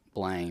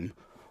 blame,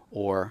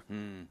 or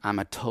I'm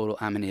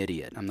an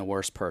idiot. I'm the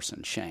worst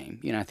person, shame.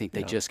 I think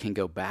they just can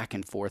go back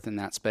and forth in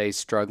that space,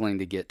 struggling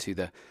to get to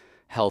the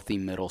healthy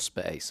middle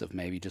space of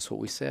maybe just what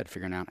we said,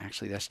 figuring out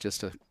actually that's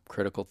just a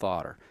critical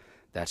thought or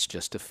that's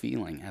just a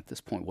feeling at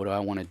this point. What do I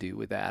want to do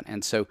with that?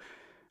 And so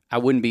I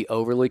wouldn't be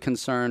overly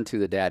concerned to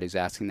the dad who's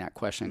asking that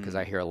question because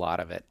I hear a lot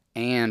of it.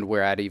 And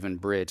where I'd even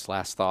bridge,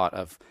 last thought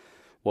of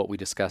what we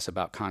discuss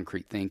about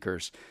concrete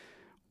thinkers,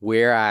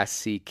 where I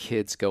see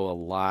kids go a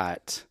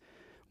lot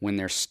when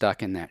they're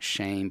stuck in that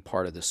shame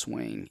part of the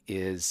swing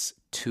is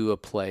to a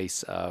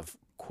place of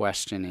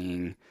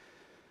questioning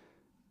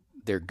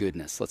their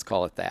goodness, let's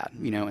call it that,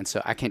 and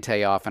so I can't tell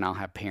you often I'll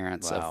have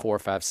parents of 4,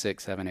 5,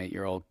 6, 7,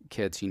 8-year-old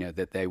kids,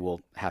 that they will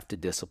have to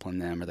discipline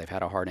them or they've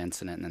had a hard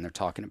incident and then they're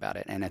talking about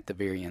it. And at the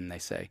very end they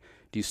say,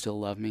 do you still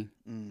love me?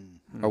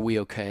 Are we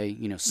okay?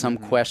 Some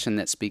question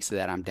that speaks to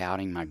that. I'm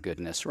doubting my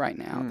goodness right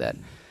now that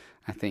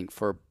I think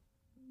for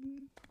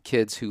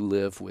kids who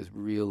live with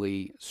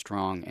really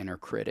strong inner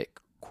critic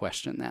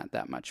question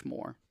that much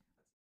more.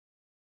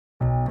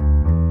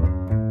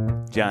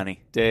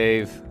 Johnny.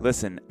 Dave.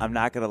 Listen, I'm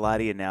not going to lie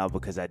to you now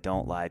because I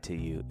don't lie to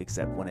you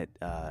except when it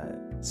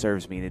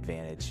serves me an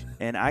advantage.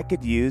 And I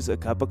could use a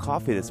cup of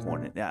coffee this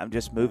morning. Now, I'm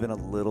just moving a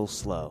little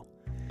slow.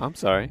 I'm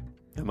sorry.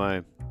 Am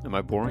I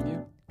boring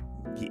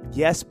you?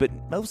 Yes, but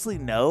mostly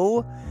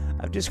no.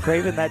 I'm just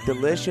craving that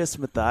delicious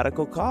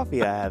methodical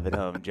coffee I have at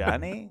home,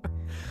 Johnny.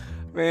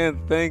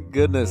 Man, thank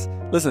goodness.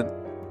 Listen,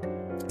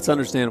 it's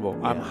understandable.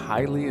 Yeah. I'm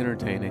highly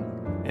entertaining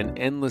and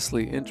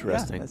endlessly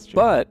interesting. That's true.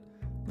 But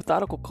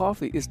methodical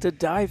coffee is to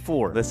die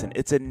for. Listen,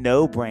 it's a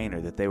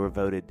no-brainer that they were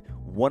voted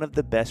one of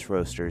the best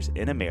roasters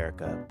in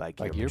America by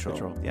Gear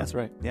Patrol. Yeah. That's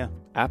right. Yeah.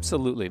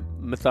 Absolutely.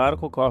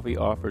 Methodical coffee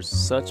offers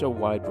such a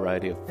wide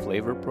variety of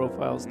flavor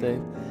profiles,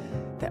 Dave,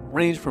 that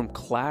range from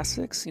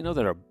classics,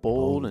 that are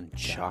bold and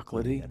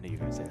chocolatey, I knew you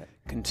were going to say that.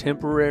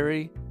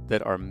 contemporary,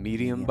 that are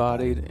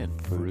medium-bodied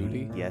and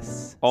fruity,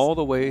 Yes. all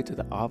the way to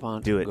the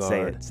avant-garde. Do it.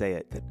 Say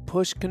it. That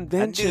push I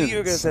conventions. knew you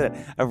were going to say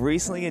that. I've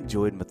recently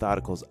enjoyed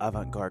Methodical's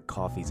avant-garde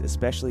coffees,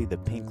 especially the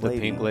Pink Lady.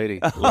 The Pink Lady.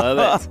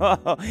 Love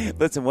it.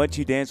 Listen, once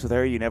you dance with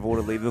her, you never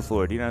want to leave the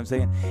floor. Do you know what I'm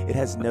saying? It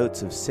has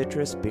notes of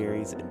citrus,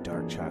 berries, and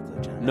dark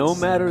chocolate. John. No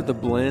It's matter so the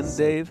good. blend,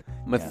 Dave,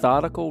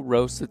 Methodical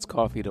roasts its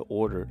coffee to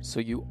order, so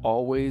you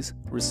always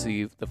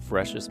receive the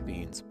freshest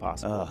beans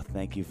possible. Oh,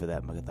 thank you for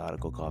that,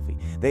 Methodical Coffee.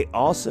 They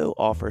also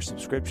offer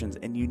subscriptions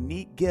and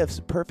unique gifts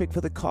perfect for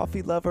the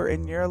coffee lover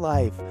in your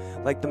life,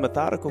 like the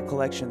Methodical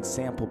Collection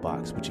sample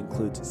box, which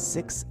includes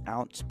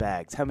 6-ounce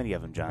bags. How many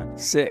of them, John?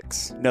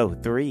 6. No,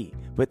 3.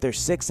 But they're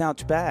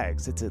 6-ounce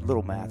bags. It's a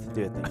little math.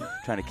 Do it then.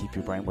 Trying to keep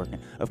your brain working.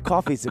 Of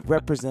coffees that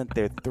represent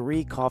their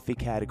 3 coffee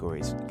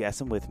categories. Guess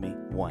them with me.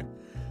 1.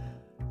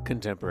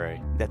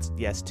 Contemporary. That's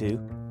yes. 2.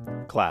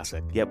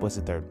 Classic. Yep. What's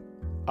the 3rd?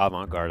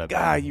 Avant-garde.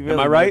 God, you really Am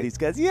I know right? these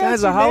guys. Yes, Guys, you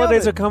the nailed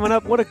holidays it. are coming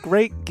up. What a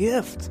great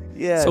gift.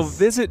 Yes. So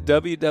visit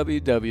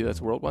www,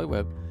 that's World Wide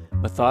Web,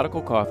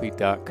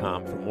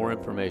 methodicalcoffee.com for more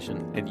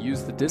information and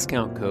use the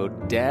discount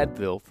code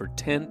DADVILLE for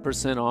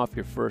 10% off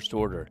your first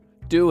order.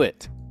 Do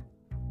it!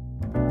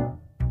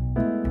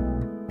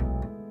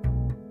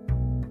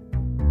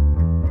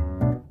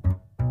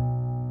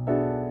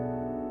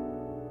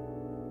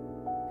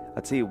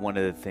 I'll tell you one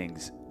of the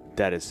things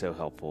that is so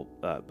helpful,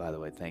 by the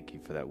way, thank you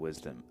for that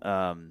wisdom.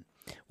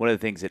 One of the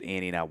things that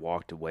Annie and I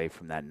walked away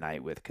from that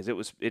night with, because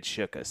it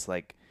shook us.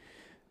 Like,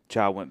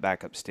 Child went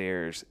back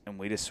upstairs, and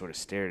we just sort of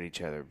stared at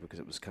each other because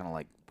it was kind of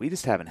like, we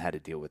just haven't had to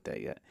deal with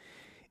that yet.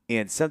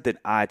 And something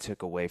I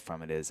took away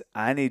from it is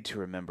I need to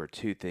remember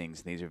two things,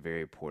 and these are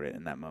very important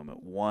in that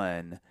moment.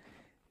 One,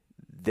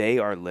 they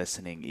are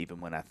listening even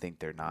when I think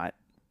they're not,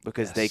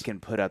 because they can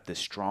put up this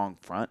strong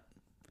front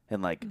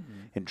and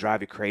and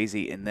drive you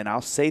crazy. And then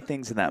I'll say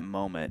things in that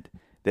moment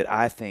that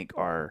I think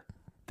that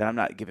I'm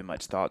not giving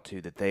much thought to,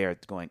 that they are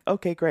going,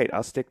 okay, great,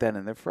 I'll stick that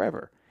in there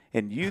forever.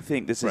 And you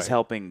think this is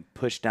helping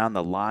push down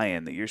the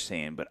lion that you're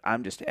seeing, but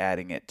I'm just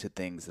adding it to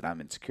things that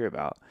I'm insecure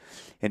about.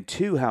 And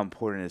two, how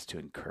important it is to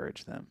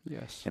encourage them.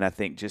 Yes. And I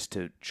think just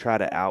to try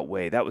to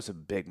outweigh, that was a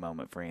big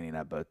moment for Annie and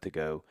I both to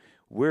go,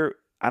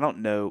 I don't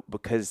know,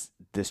 because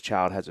this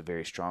child has a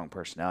very strong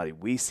personality,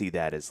 we see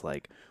that as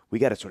like, we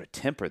got to sort of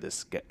temper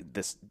this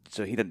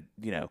so he doesn't,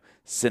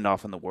 send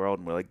off in the world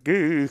and we're like,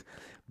 goo.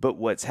 But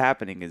what's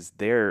happening is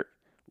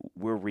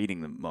we're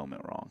reading the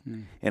moment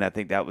wrong. And I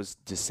think that was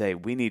to say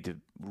we need to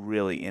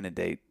really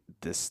inundate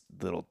this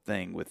little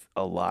thing with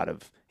a lot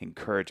of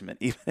encouragement,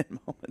 even in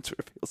moments where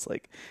it feels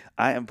like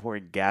I am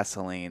pouring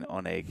gasoline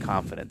on a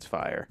confidence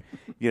fire.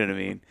 You know what I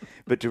mean?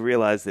 But to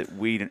realize that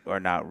we are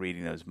not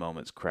reading those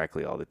moments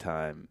correctly all the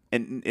time.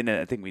 And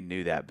I think we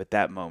knew that, but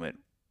that moment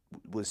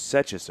was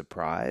such a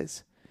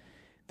surprise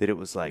that it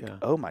was like,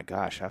 oh my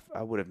gosh,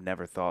 I would have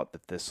never thought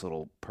that this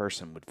little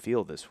person would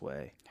feel this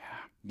way.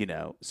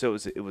 So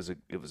it was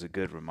a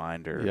good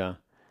reminder. Yeah.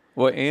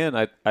 Well, and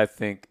I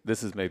think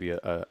this is maybe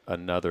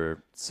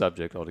another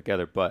subject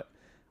altogether, but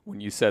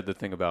when you said the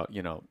thing about,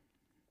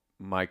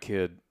 my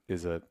kid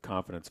is a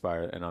confidence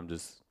fire and I'm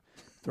just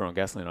throwing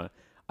gasoline on it,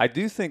 I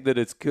do think that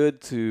it's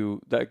good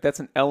that's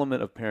an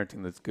element of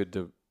parenting that's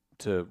good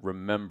to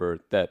remember,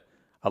 that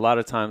a lot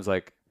of times,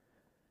 like,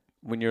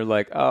 when you're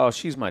like, oh,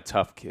 she's my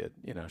tough kid,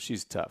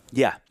 she's tough.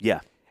 Yeah,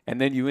 yeah.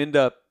 And then you end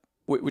up,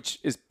 which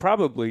is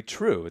probably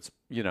true, it's,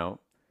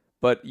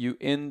 but you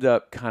end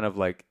up kind of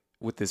like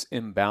with this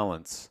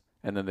imbalance,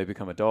 and then they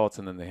become adults,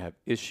 and then they have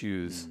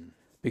issues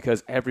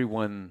because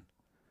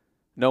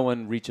no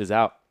one reaches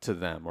out to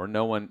them, or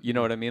no one, you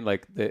know what I mean?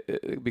 Like,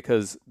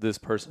 because this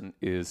person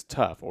is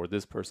tough, or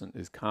this person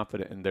is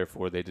confident, and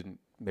therefore they didn't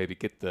maybe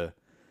get the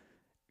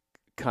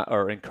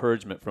or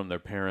encouragement from their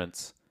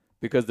parents,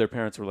 because their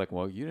parents were like,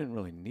 well, you didn't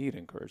really need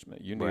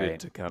encouragement. You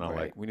needed to kind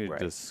of we needed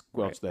to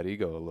squelch that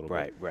ego a little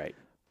bit. Right.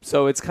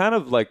 So it's kind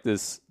of like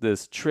this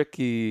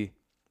tricky,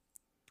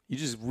 you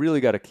just really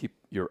got to keep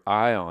your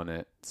eye on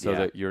it so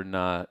that you're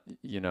not,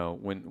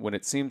 when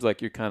it seems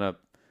like you're kind of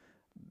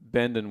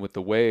bending with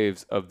the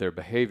waves of their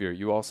behavior,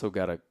 you also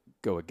got to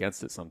go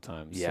against it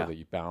sometimes so that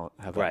you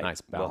have a nice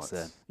balance.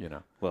 Well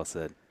said. Well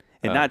said.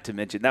 And not to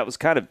mention, that was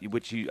kind of,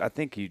 which I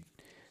think you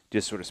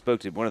just sort of spoke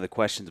to, one of the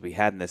questions we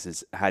had in this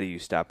is, how do you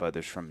stop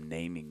others from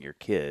naming your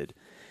kid?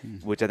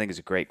 Which I think is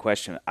a great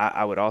question.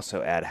 I would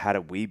also add, how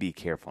do we be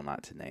careful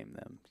not to name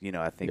them?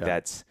 I think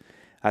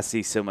I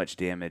see so much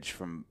damage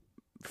from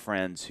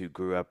friends who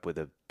grew up with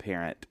a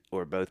parent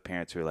or both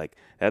parents who are like,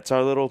 that's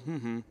our little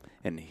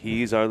and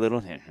he's our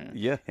little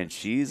and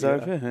she's our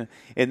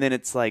and then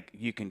it's like,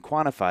 you can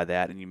quantify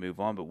that and you move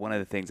on. But one of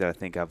the things that I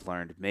think I've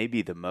learned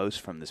maybe the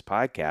most from this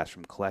podcast,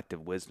 from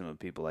collective wisdom of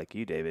people like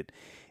you, David,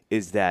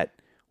 is that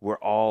we're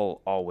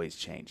all always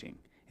changing.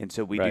 And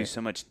so we do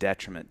so much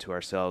detriment to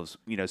ourselves.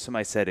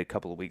 Somebody said a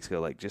couple of weeks ago,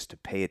 like, just to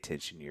pay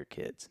attention to your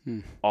kids.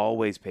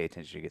 Always pay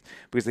attention to your kids.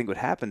 Because I think what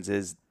happens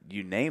is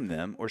you name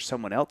them or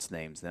someone else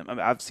names them. I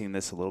mean, I've seen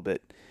this a little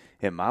bit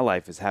in my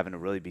life, is having to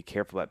really be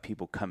careful about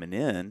people coming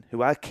in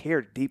who I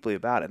care deeply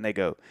about. And they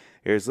go,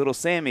 here's little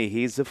Sammy,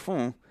 he's a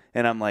fool.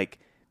 And I'm like,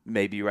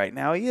 maybe right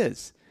now he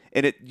is.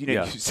 And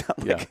you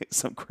sound like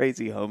some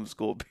crazy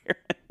homeschool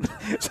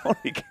parent. So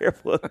be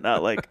careful of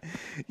not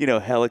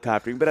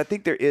helicoptering. But I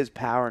think there is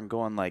power in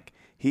going like,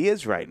 he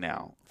is right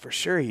now. For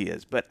sure he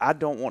is. But I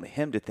don't want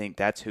him to think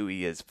that's who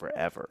he is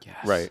forever.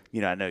 Yes. Right.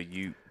 I know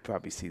you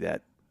probably see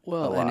that a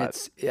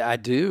lot. And I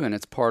do. And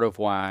it's part of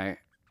why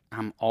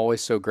I'm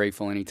always so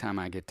grateful anytime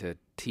I get to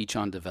teach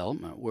on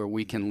development, where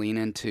we can lean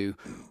into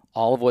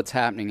all of what's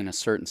happening in a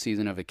certain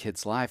season of a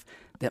kid's life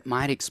that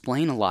might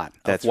explain a lot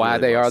of why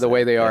they are the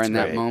way they are in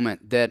that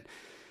moment, that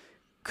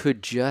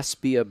could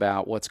just be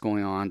about what's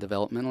going on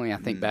developmentally. I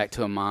think back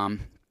to a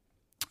mom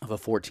of a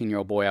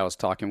 14-year-old boy I was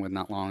talking with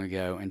not long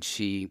ago, and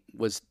she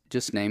was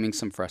just naming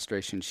some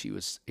frustration she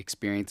was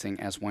experiencing,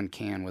 as one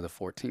can with a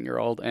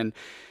 14-year-old. And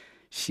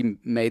she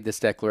made this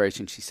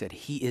declaration. She said,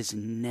 he is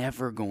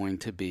never going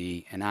to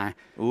be, and I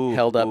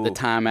held up the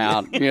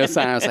timeout,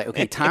 sign. I was like,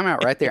 okay,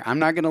 timeout right there. I'm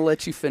not going to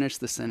let you finish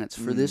the sentence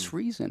for this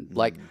reason.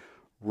 Like,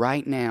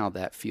 right now,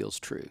 that feels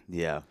true.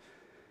 Yeah.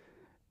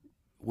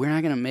 we're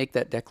not going to make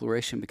that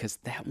declaration because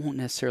that won't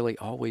necessarily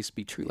always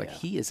be true. Like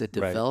he is a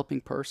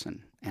developing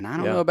person. And I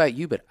don't know about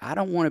you, but I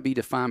don't want to be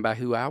defined by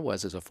who I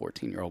was as a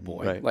 14-year-old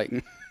boy. Right.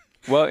 Like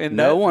well, and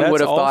no one would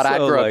have thought I'd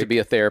grow like, up to be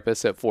a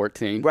therapist at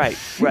 14. Right.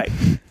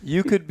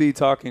 You could be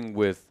talking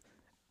with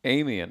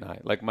Amy and I,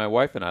 like my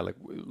wife and I,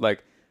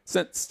 like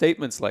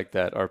statements like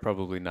that are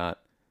probably not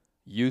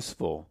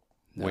useful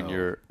when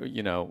you're,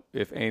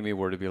 if Amy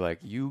were to be like,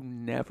 you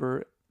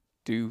never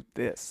do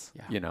this,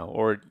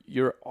 or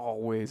you're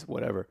always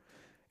whatever.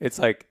 It's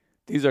like,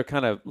 these are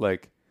kind of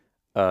like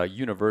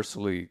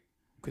universally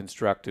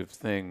constructive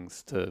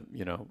things to,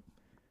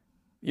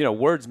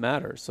 words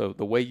matter. So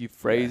the way you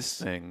phrase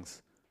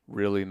things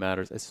really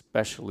matters,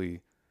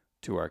 especially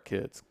to our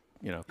kids,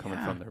 coming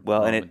from their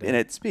well, mom and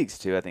it speaks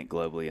to, I think,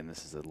 globally, and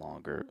this is a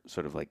longer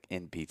sort of like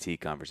NPT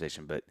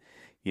conversation, but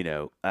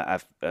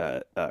I've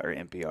or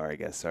NPR, I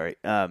guess, sorry,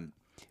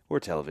 or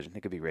television.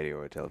 It could be radio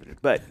or television,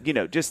 but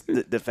just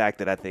the fact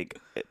that I think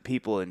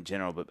people in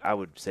general, but I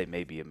would say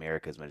maybe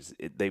America as much as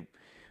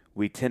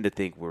we tend to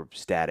think we're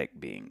static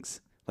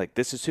beings. Like,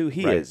 this is who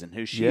he is and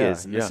who she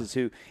is. And this is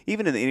who,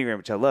 even in the Enneagram,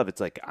 which I love, it's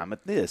like, I'm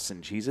at this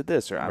and she's at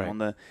this, or I'm on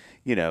the,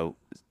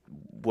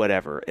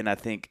 whatever. And I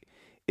think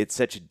it's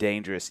such a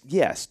dangerous,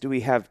 yes, do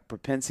we have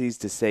propensities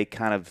to say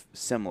kind of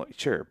similar?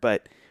 Sure.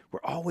 But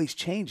we're always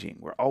changing.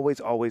 We're always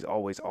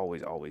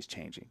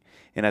changing.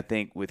 And I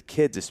think with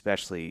kids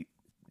especially,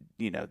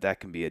 that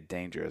can be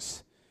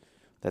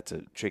that's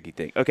a tricky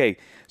thing. Okay,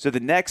 so the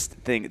next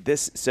thing,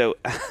 so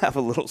I have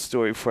a little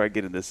story before I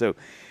get into this. So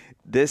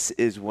this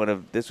was one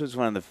of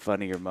the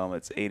funnier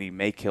moments. Annie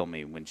may kill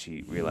me when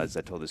she realizes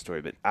I told this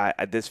story, but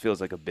this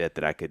feels like a bit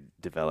that I could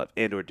develop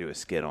and or do a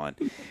skit on.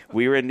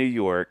 We were in New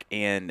York,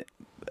 and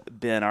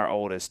Ben, our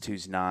oldest,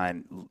 who's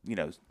 9,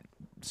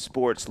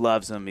 sports,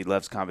 loves them. He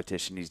loves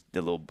competition. He's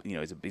the little,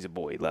 he's a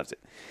boy. He loves it.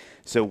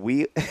 So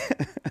I'm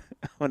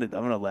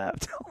gonna laugh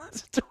telling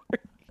this story.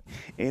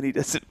 Annie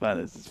doesn't find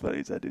this as funny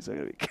as I do, so I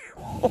gotta be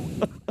careful.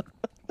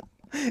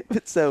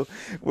 But so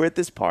we're at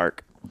this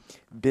park.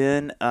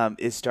 Ben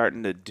is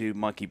starting to do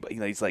monkey.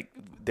 He's like,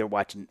 they're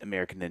watching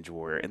American Ninja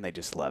Warrior and they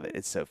just love it.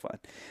 It's so fun.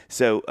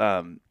 So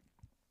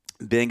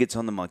Ben gets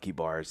on the monkey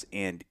bars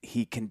and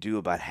he can do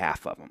about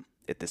half of them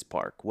at this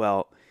park.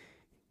 Well,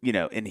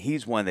 and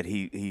he's one that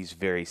he's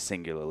very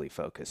singularly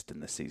focused in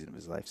this season of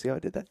his life. See how I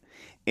did that?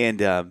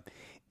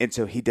 And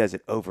so he does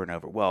it over and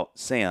over. Well,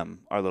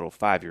 Sam, our little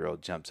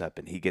 5-year-old, jumps up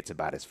and he gets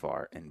about as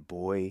far. And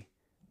boy,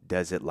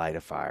 does it light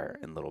a fire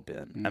in little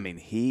Ben. I mean,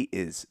 he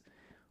is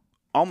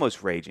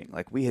almost raging.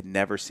 Like, we had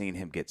never seen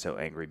him get so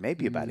angry,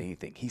 maybe about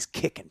anything. He's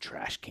kicking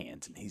trash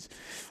cans and he's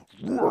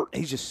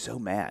just so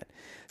mad.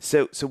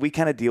 So we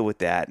kind of deal with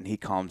that, and he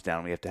calms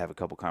down. We have to have a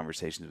couple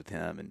conversations with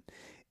him,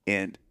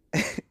 and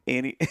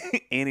Annie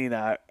and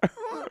I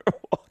are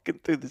walking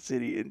through the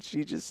city, and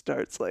she just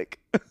starts like,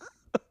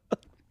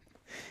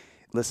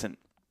 listen,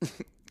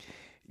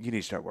 you need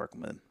to start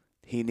working with him.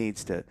 We need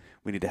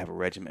to have a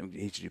regimen.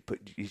 He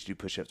should do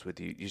push-ups with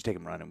you. You should take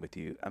him running with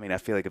you. I mean, I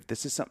feel like if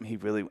this is something he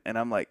really, and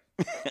I'm like,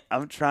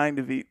 I'm trying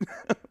to be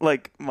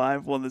like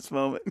mindful in this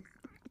moment.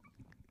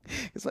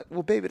 It's like,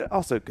 well, baby,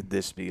 also could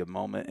this be a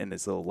moment in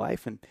his little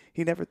life? And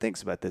he never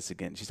thinks about this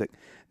again. She's like,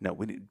 no,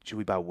 should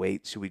we buy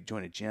weights? Should we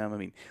join a gym? I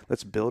mean,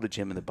 let's build a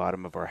gym in the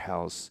bottom of our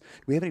house.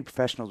 Do we have any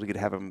professionals we could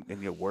have them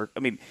in your work? I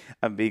mean,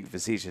 I'm being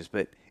facetious,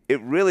 but it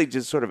really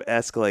just sort of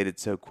escalated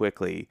so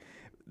quickly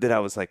that I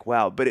was like,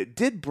 wow. But it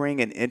did bring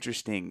an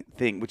interesting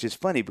thing, which is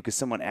funny because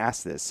someone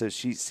asked this. So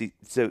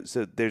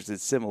so there's a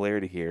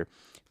similarity here.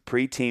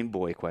 Preteen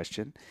boy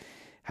question.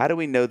 How do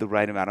we know the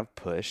right amount of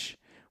push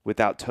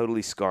without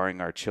totally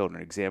scarring our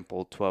children?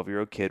 Example,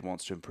 12-year-old kid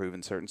wants to improve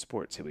in certain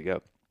sports. Here we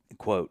go.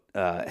 Quote,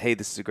 hey,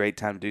 this is a great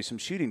time to do some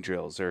shooting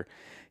drills or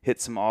hit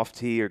some off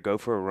tee or go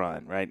for a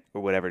run, right?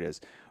 Or whatever it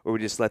is. Or we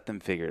just let them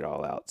figure it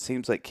all out.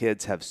 Seems like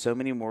kids have so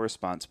many more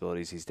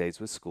responsibilities these days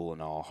with school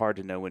and all. Hard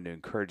to know when to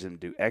encourage them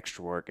to do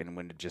extra work and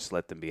when to just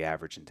let them be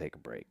average and take a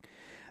break.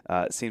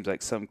 It seems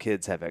like some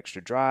kids have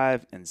extra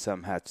drive and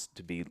some have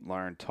to be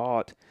learned,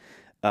 taught.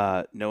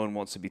 No one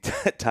wants to be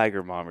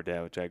tiger mom or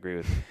dad, which I agree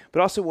with.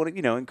 But also want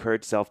to,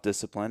 encourage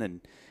self-discipline.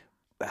 And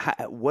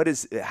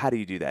how do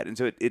you do that? And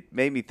so it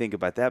made me think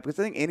about that because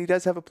I think Annie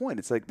does have a point.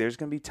 It's like there's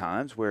going to be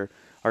times where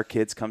our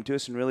kids come to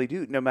us and really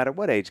do, no matter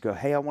what age, go,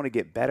 hey, I want to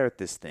get better at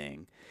this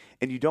thing.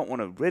 And you don't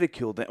want to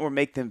ridicule them or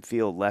make them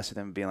feel less of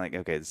them being like,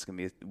 okay, this is going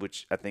to be,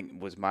 which I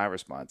think was my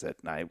response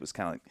that night, was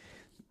kind of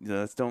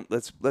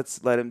like,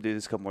 let's let him do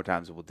this a couple more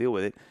times and we'll deal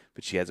with it.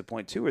 But she has a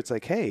point too where it's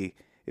like, hey,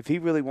 if he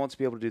really wants to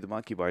be able to do the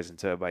monkey bars, and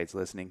so everybody's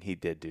listening, he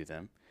did do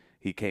them.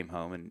 He came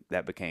home, and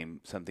that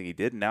became something he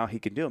did, and now he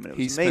can do them. And it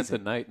was amazing. He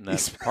spent the night in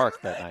that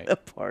park that night. The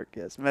park,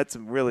 yes. Met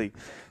some really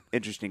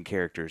interesting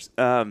characters.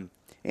 And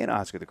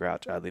Oscar the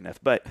Grouch, oddly enough.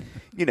 But,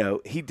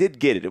 he did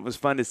get it. It was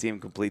fun to see him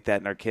complete that,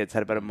 and our kids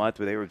had about a month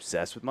where they were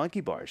obsessed with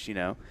monkey bars,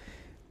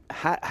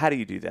 How do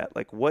you do that?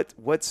 Like,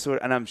 what sort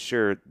of – and I'm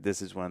sure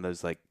this is one of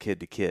those, like, kid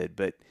to kid,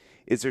 but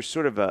is there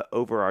sort of a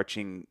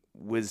overarching –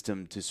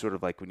 wisdom to sort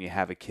of like when you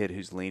have a kid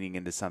who's leaning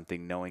into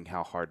something, knowing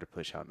how hard to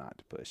push, how not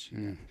to push?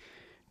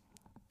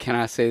 Can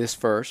I say this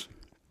first?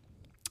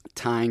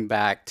 Tying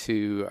back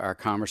to our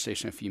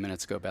conversation a few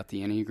minutes ago about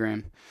the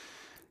Enneagram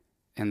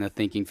and the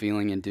thinking,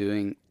 feeling, and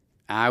doing,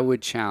 I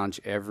would challenge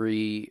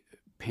every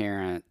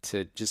parent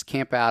to just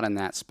camp out in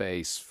that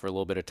space for a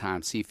little bit of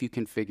time. See if you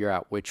can figure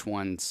out which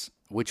one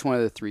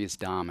of the three is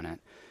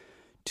dominant.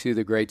 To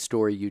the great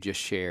story you just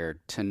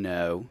shared, to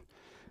know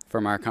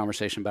from our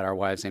conversation about our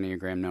wives'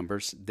 Enneagram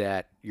numbers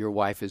that your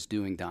wife is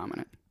doing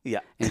dominant.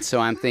 Yeah. And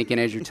so I'm thinking,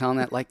 as you're telling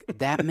that, like,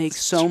 that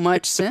makes so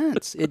much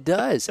sense. It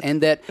does.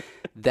 And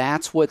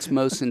that's what's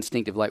most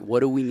instinctive. Like, what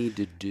do we need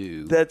to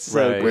do? That's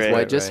so Right, great. with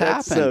what just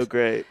That's happened? so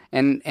great.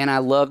 And I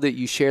love that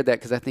you shared that,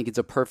 because I think it's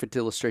a perfect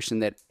illustration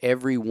that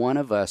every one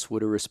of us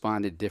would have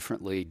responded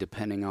differently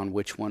depending on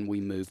which one we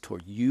moved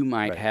toward. You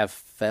might have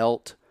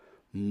felt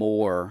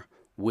more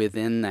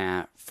within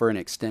that for an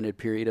extended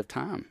period of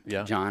time.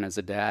 Yeah. John, as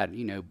a dad,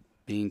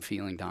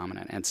 feeling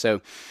dominant. And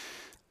so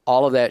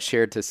all of that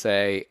shared to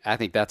say, I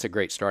think that's a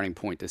great starting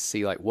point to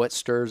see, like, what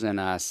stirs in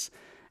us,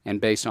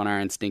 and based on our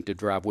instinctive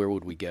drive, where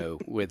would we go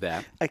with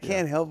that? I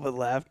can't help but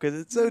laugh because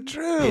it's so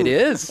true. It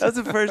is. That's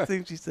the first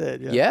thing she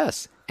said. Yeah.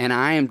 Yes. And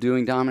I am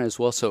doing dominant as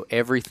well, so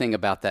everything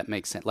about that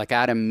makes sense. Like,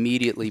 I'd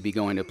immediately be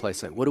going to a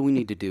place like, what do we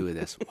need to do with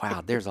this?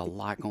 Wow, there's a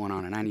lot going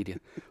on, and I need to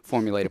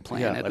formulate a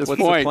plan Yeah, at like, this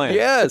what's the point. plan?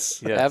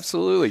 Yes, Yes.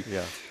 absolutely.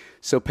 Yeah.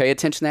 So pay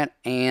attention to that,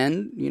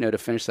 and, to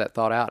finish that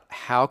thought out,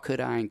 how could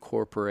I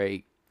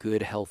incorporate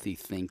good, healthy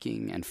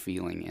thinking and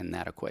feeling in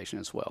that equation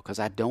as well? Because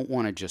I don't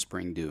want to just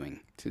bring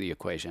doing to the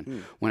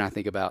equation when I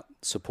think about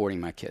supporting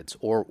my kids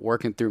or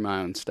working through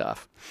my own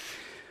stuff.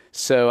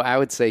 So I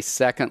would say,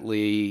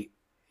 secondly,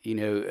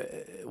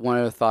 one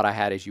other thought I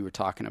had as you were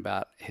talking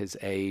about his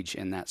age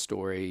in that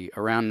story,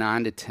 around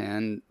 9 to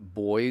 10,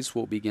 boys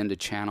will begin to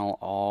channel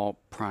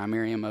all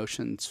primary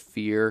emotions,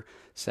 fear,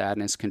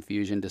 sadness,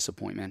 confusion,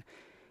 disappointment,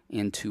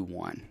 into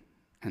one,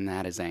 and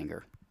that is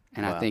anger.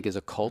 And I think as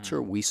a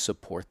culture, we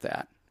support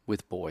that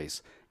with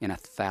boys in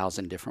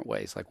 1,000 different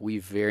ways. Like, we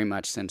very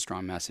much send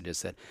strong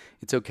messages that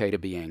it's okay to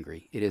be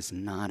angry. It is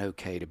not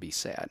okay to be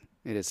sad.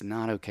 It is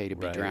not okay to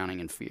be drowning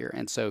in fear.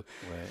 And so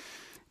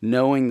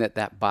knowing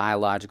that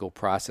biological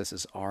process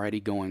is already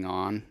going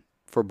on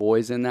for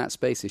boys in that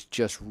space is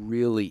just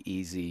really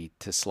easy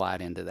to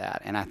slide into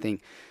that. And I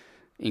think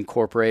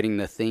incorporating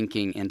the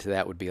thinking into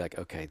that would be like,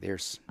 okay,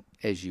 there's,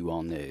 as you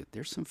all knew,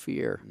 there's some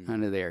fear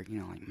under there.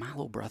 Like, my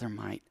little brother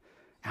might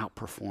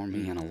outperform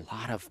me in a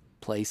lot of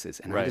places,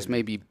 and I just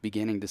may be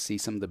beginning to see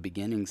some of the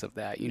beginnings of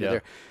that.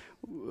 There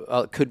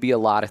could be a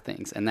lot of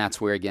things, and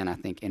that's where, again, I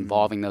think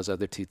involving those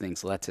other two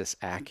things lets us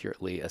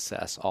accurately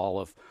assess all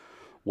of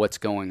what's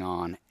going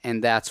on.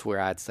 And that's where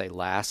I'd say,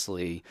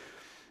 lastly,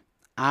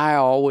 I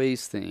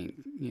always think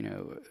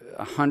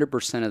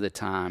 100% of the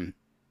time,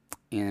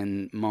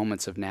 in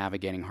moments of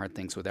navigating hard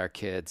things with our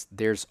kids,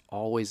 there's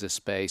always a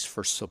space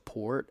for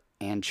support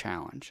and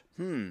challenge.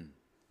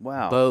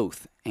 Wow.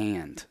 Both,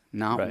 and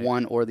not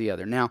one or the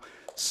other. Now,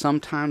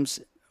 sometimes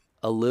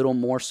a little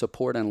more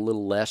support and a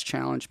little less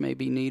challenge may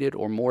be needed,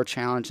 or more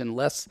challenge and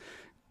less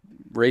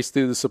race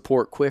through the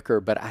support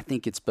quicker, but I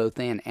think it's both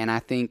and. And I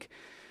think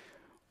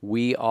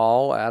we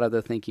all, out of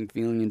the thinking,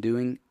 feeling, and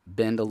doing,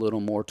 bend a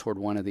little more toward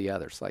one of the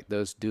others. Like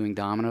those doing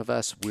dominant of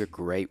us, we're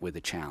great with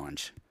the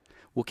challenge.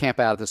 We'll camp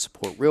out of the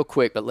support real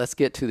quick, but let's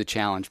get to the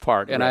challenge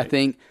part. And I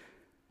think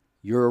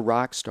you're a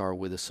rock star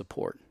with the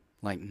support.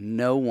 Like,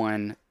 no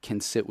one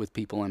can sit with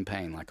people in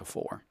pain like a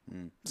 4.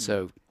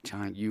 So,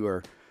 John, you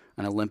are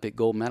an Olympic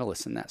gold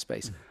medalist in that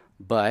space.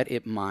 But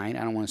it might,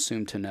 I don't want to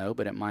assume to know,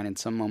 but it might in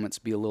some moments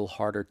be a little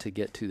harder to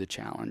get to the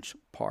challenge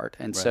part.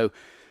 And so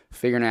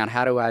figuring out,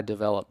 how do I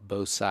develop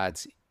both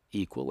sides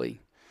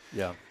equally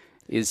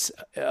is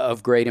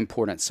of great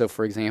importance. So,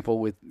 for example,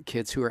 with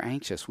kids who are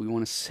anxious, we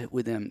want to sit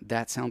with them.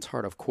 That sounds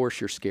hard. Of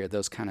course you're scared,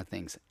 those kind of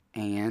things.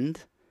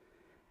 And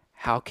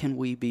how can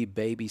we be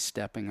baby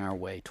stepping our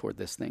way toward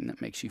this thing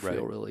that makes you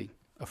feel really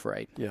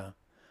afraid? Yeah.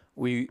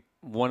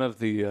 One of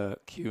the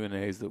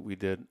Q&As that we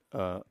did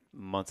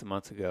months and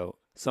months ago,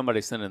 somebody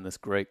sent in this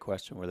great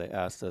question where they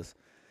asked us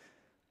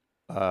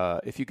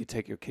if you could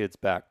take your kids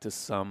back to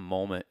some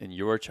moment in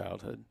your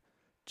childhood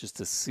just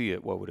to see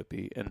it, what would it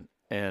be? And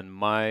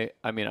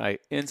I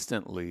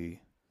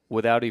instantly,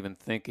 without even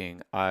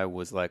thinking, I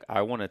was like,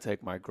 I want to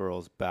take my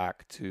girls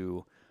back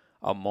to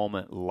a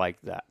moment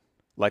like that.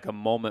 Like a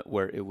moment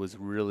where it was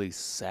really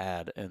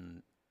sad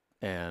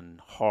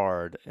and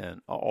hard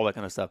and all that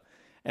kind of stuff.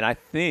 And I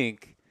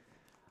think,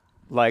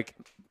 like,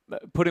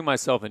 putting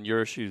myself in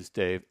your shoes,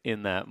 Dave,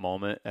 in that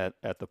moment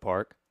at the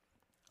park,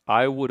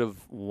 I would have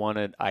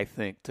wanted, I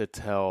think, to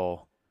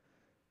tell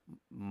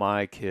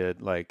my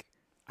kid, like,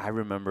 I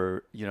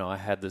remember, I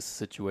had this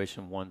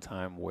situation one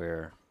time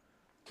where,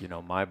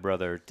 my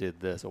brother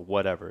did this or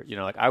whatever,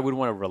 like I would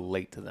want to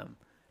relate to them.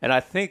 And I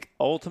think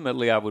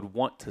ultimately I would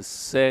want to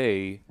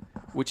say,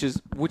 which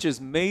is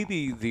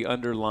maybe the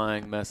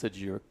underlying message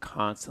you're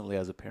constantly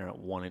as a parent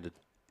wanting to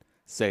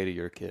say to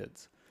your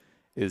kids,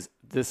 is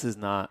this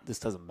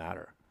doesn't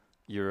matter.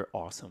 You're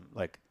awesome.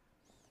 Like,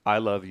 I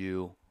love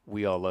you.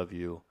 We all love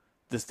you.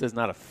 This does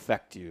not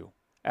affect you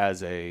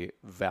as a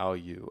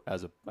value,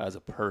 as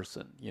a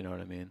person. You know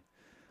what I mean?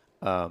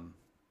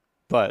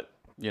 But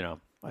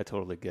I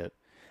totally get.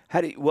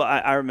 How do you, well,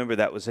 I remember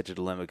that was such a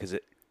dilemma because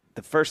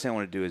the first thing I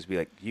want to do is be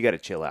like, you got to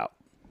chill out.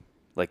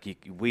 Like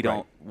we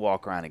don't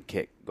walk around and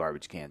kick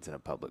garbage cans in a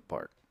public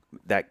park.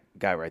 That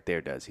guy right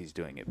there does. He's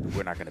doing it, but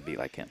we're not going to be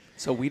like him.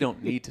 So we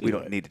don't need to. We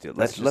don't need to do it.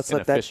 That's Let's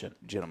let that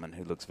inefficient. gentleman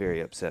who looks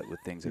very upset with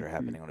things that are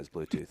happening on his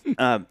Bluetooth.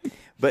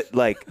 But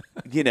like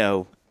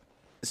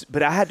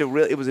but I had to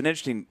really. It was an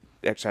interesting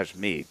exercise for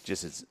me,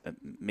 just as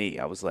me.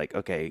 I was like,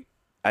 okay,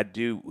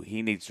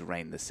 he needs to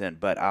rein this in,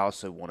 but I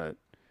also want to.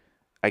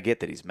 I get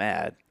that he's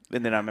mad,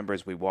 and then I remember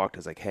as we walked, I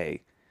was like,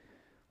 hey,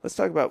 let's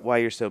talk about why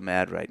you're so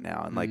mad right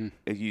now, and like,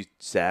 are you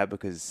sad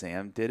because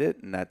Sam did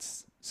it, and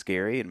that's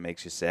scary and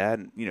makes you sad,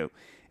 and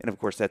and of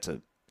course it's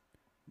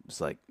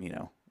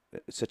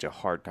such a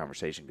hard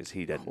conversation because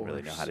he doesn't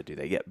really know how to do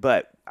that yet.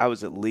 But I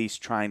was at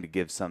least trying to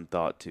give some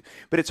thought to.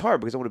 But it's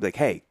hard because I want to be like,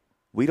 hey,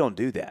 we don't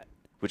do that,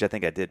 which I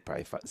think I did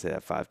probably say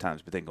that 5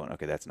 times. But then going,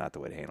 okay, that's not the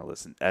way to handle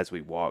this. And as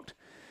we walked,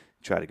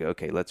 try to go,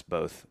 okay,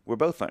 we're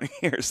both funny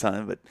here,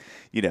 son. But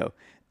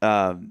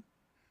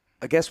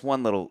I guess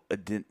one little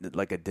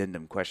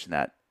addendum question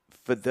that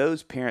for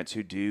those parents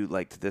who do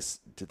like to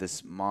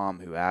this mom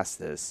who asked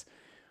this,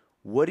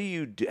 what do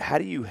you do? How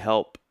do you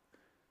help?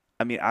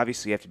 I mean,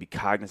 obviously you have to be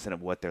cognizant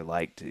of what they're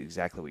like to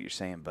exactly what you're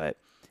saying, but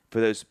for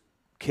those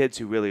kids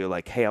who really are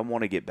like, hey, I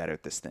want to get better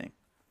at this thing,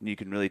 and you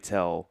can really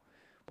tell,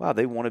 wow,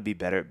 they want to be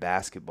better at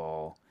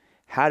basketball.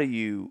 How do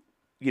you,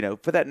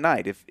 for that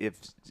night, if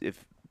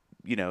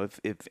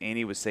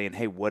Annie was saying,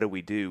 hey, what do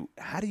we do?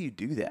 How do you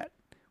do that?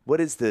 What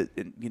is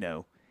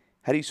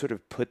how do you sort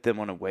of put them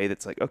on a way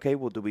that's like, okay,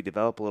 well, do we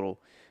develop a little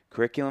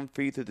curriculum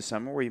for you through the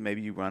summer where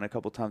maybe you run a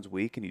couple times a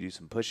week and you do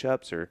some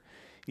push-ups, or,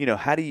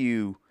 how do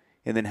you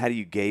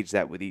gauge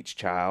that with each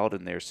child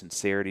and their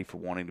sincerity for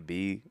wanting to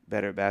be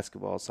better at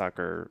basketball,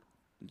 soccer,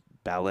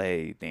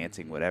 ballet,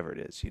 dancing, whatever it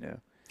is,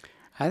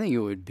 I think it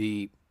would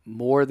be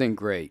more than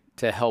great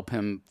to help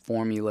him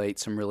formulate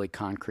some really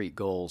concrete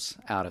goals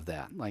out of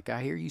that. Like,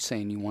 I hear you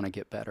saying you want to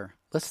get better.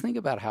 Let's think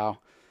about how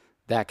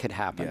that could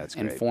happen,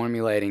 and great.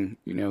 formulating,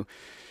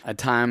 a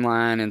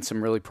timeline and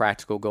some really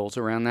practical goals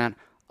around that,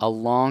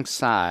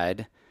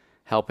 alongside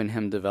helping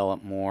him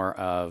develop more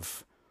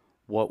of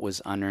what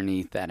was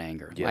underneath that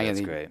anger. Yeah,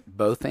 that's great.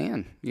 Both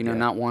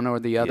not one or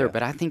the other, Yeah.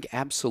 but I think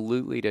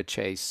absolutely to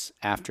chase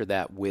after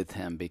that with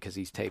him, because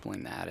he's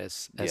tabling that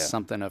as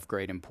something of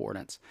great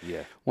importance.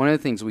 Yeah. One of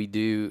the things we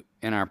do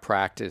in our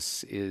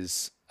practice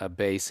is a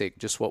basic,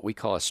 just what we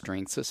call a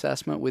strengths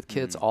assessment with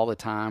kids all the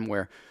time,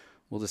 where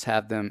we'll just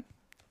have them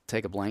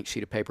take a blank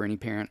sheet of paper. Any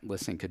parent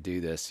listening could do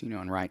this,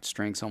 and write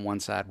strengths on one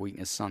side,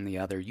 weaknesses on the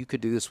other. You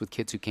could do this with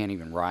kids who can't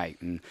even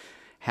write, and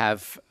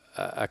have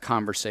a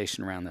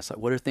conversation around this. Like,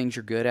 what are things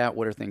you're good at?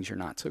 What are things you're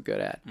not so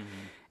good at?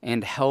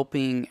 And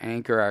helping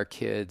anchor our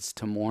kids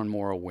to more and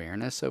more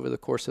awareness over the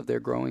course of their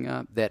growing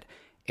up that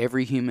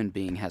every human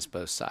being has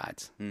both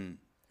sides.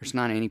 There's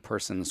not any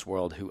person in this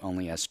world who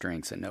only has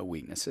strengths and no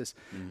weaknesses.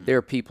 There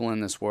are people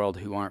in this world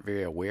who aren't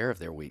very aware of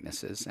their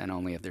weaknesses and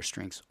only of their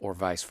strengths, or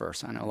vice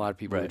versa. I know a lot of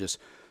people who are just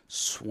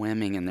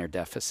swimming in their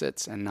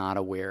deficits and not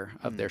aware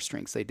of their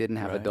strengths. They didn't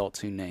have adults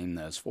who named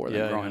those for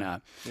them growing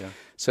up. Yeah.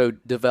 So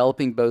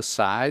developing both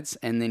sides,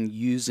 and then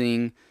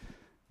using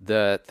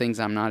the things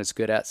I'm not as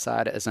good at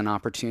side as an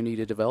opportunity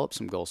to develop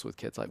some goals with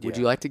kids. Like, would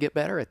you like to get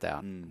better at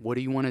that? What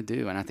do you want to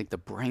do? And I think the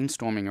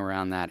brainstorming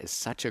around that is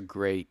such a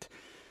great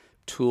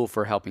tool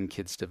for helping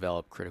kids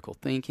develop critical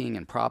thinking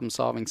and problem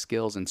solving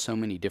skills and so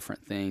many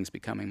different things,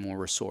 becoming more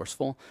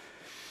resourceful.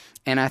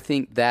 And I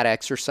think that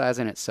exercise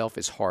in itself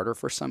is harder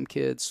for some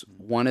kids.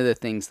 One of the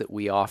things that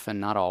we often,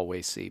 not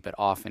always see, but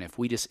often, if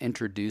we just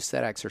introduce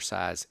that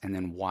exercise and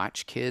then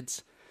watch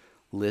kids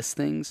list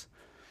things,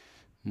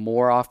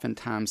 more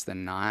oftentimes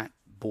than not,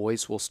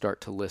 boys will start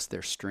to list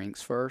their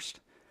strengths first,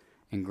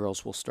 and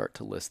girls will start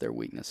to list their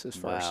weaknesses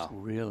first. Wow.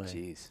 Really?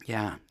 Jeez.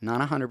 Yeah, not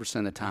 100%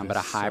 of the time, but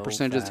a high so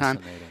percentage of the time.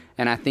 fascinating.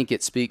 And I think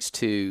it speaks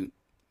to,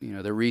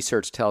 the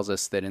research tells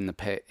us that in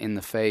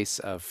the face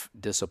of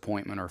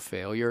disappointment or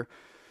failure,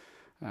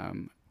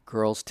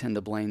 girls tend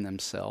to blame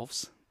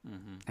themselves,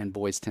 and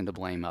boys tend to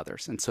blame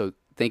others. And so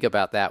think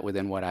about that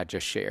within what I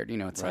just shared.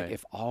 It's like,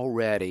 if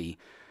already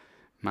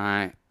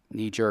my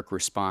knee-jerk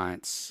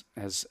response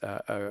as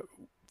a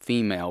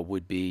female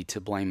would be to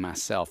blame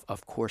myself,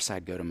 of course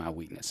I'd go to my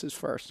weaknesses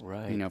first.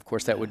 Right. Of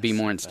course that would be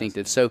more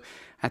instinctive. So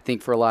I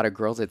think for a lot of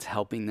girls, it's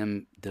helping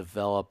them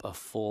develop a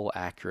full,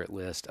 accurate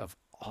list of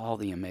all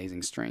the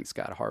amazing strengths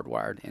got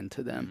hardwired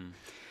into them.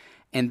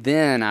 And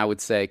then I would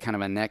say kind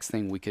of a next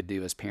thing we could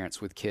do as parents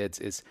with kids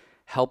is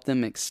help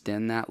them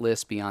extend that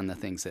list beyond the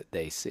things that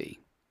they see.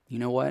 You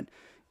know what?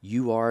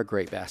 You are a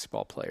great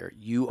basketball player.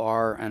 You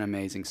are an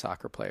amazing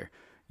soccer player.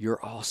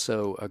 You're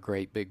also a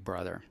great big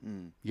brother.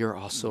 You're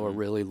also a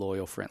really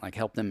loyal friend. Like,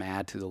 help them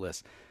add to the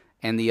list.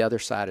 And the other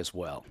side as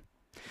well.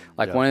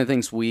 Like, one of the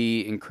things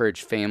we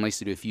encourage families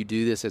to do, if you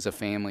do this as a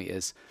family,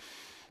 is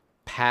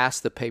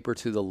pass the paper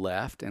to the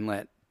left and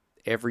let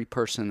every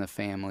person in the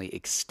family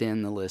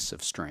extend the list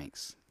of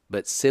strengths.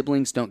 But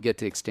siblings don't get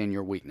to extend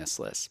your weakness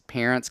list.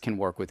 Parents can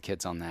work with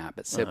kids on that,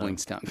 but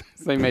siblings don't.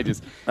 So they may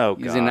just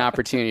use an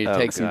opportunity to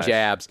take some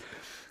jabs.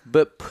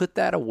 But put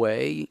that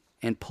away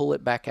and pull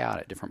it back out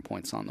at different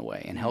points on the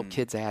way and help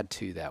kids add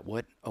to that.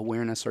 What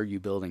awareness are you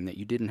building that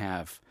you didn't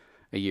have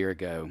a year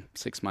ago,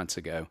 6 months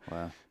ago?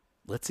 Wow.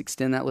 Let's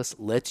extend that list.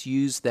 Let's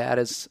use that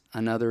as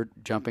another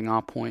jumping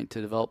off point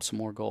to develop some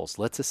more goals.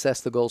 Let's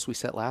assess the goals we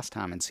set last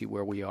time and see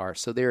where we are.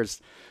 So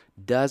there's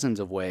dozens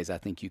of ways I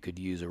think you could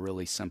use a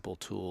really simple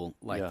tool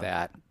like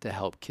that to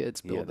help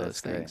kids build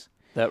those things.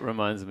 That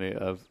reminds me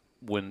of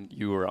when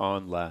you were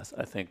on last.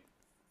 I think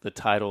the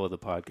title of the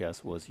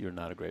podcast was "You're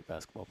Not a Great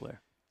Basketball Player,"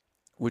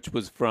 which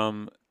was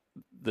from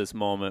this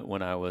moment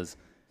when I was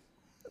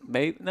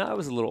I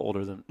was a little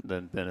older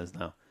than Ben is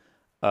now,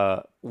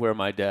 where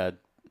my dad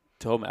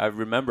told me. I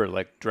remember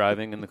like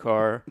driving in the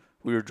car.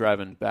 We were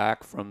driving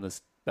back from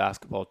this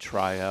basketball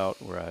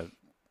tryout where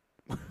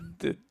I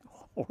did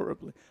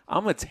horribly.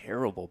 I'm a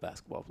terrible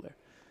basketball player.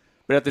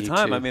 But at the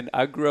time, too. I mean,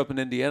 I grew up in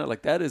Indiana.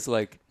 Like that is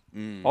like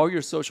all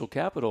your social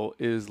capital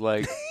is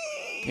like,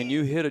 can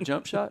you hit a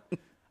jump shot?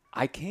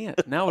 I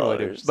can't. Now what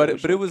do I do?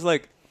 But it was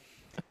like,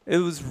 it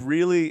was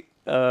really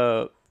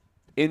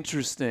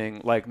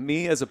interesting. Like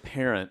me as a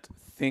parent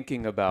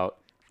thinking about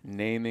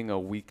naming a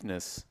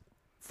weakness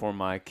for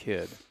my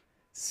kid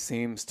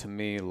seems to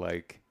me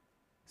like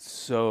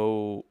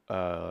so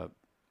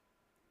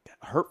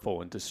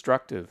hurtful and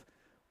destructive.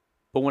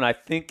 But when I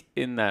think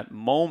in that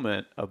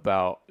moment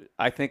about,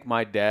 I think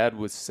my dad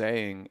was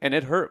saying, and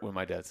it hurt when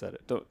my dad said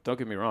it. Don't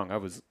get me wrong. I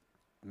was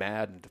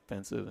mad and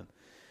defensive,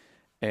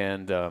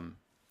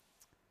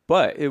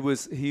 but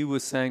he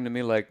was saying to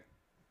me like,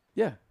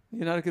 yeah,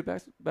 you're not a good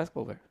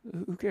basketball player.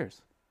 Who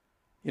cares?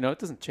 You know, it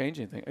doesn't change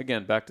anything.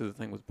 Again, back to the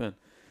thing with Ben.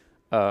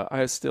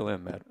 I still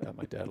am mad at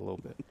my dad a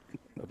little bit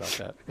about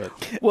that.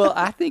 But Well,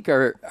 I think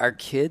our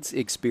kids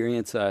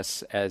experience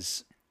us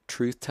as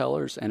truth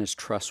tellers and as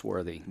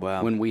trustworthy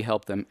when we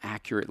help them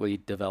accurately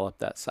develop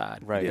that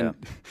side. Right. And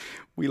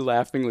we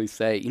laughingly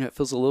say, it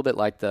feels a little bit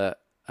like the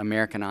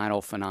American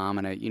Idol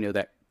phenomena,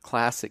 that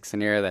classic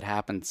scenario that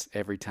happens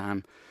every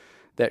time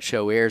that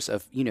show airs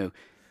of,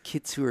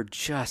 kids who are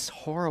just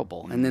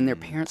horrible, and then their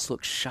parents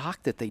look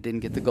shocked that they didn't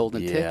get the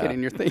golden ticket,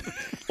 and you're thinking,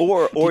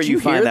 or did you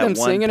find hear that them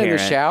one singing in the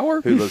parent shower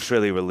who looks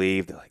really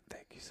relieved. They're like,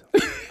 "Thank you so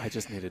much." I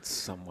just needed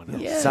someone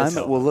else. Yes.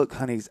 Simon, well, look,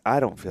 honey,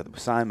 I don't feel that.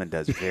 Simon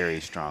does very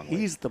strongly.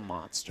 He's the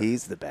monster.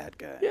 He's the bad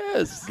guy.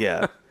 Yes.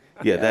 Yeah.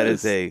 Yeah, that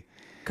is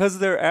Because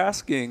they're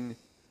asking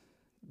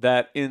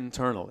that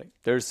internally.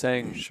 They're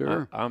saying,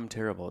 Sure. I'm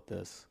terrible at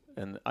this,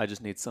 and I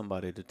just need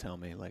somebody to tell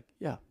me, like,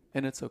 yeah,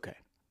 and it's okay.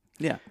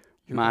 Yeah.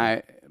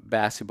 My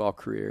basketball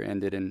career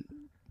ended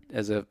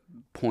as a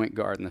point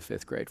guard in the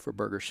 5th grade for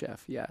Burger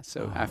Chef. Yeah,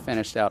 so I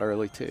finished out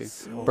early too.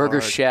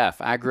 Burger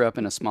Chef. I grew up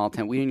in a small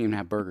town. We didn't even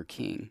have Burger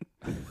King.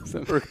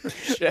 So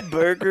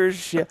Burger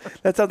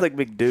Chef. That sounds like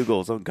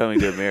McDougal's on Coming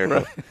to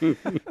America.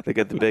 They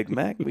got the Big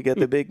Mac. We got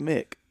the Big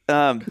Mick.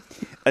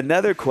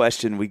 Another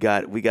question we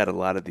got a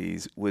lot of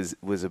these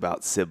was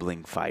about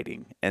sibling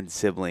fighting and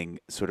sibling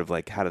sort of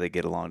like how do they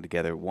get along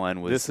together.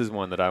 One was This is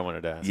one that I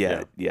wanted to ask.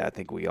 Yeah, I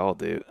think we all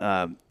do.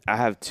 I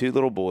have 2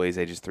 little boys,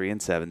 ages 3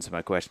 and 7. So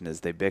my question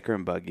is, they bicker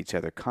and bug each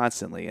other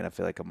constantly, and I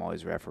feel like I'm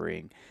always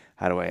refereeing.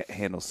 How do I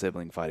handle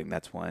sibling fighting?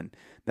 That's one.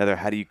 Another,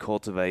 how do you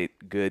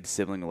cultivate good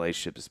sibling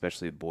relationships,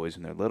 especially with boys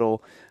when they're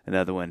little?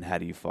 Another one, how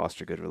do you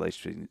foster good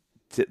relationships?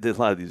 A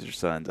lot of these are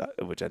sons,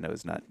 which I know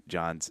is not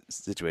John's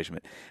situation,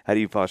 but how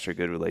do you foster a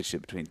good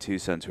relationship between 2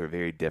 sons who are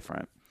very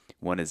different?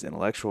 One is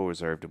intellectual,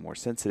 reserved, and more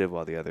sensitive,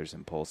 while the other is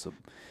impulsive,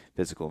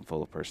 physical, and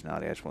full of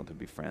personality. I just want them to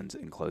be friends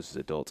and close as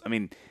adults. I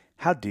mean,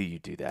 how do you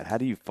do that? How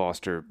do you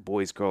foster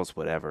boys, girls,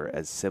 whatever,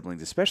 as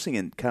siblings, especially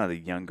in kind of the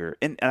younger,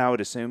 and I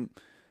would assume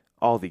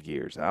all the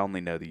years. I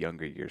only know the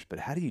younger years, but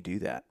how do you do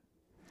that?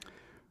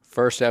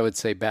 First, I would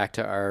say back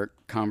to our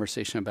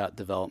conversation about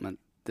development.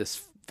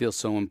 This feels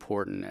so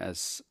important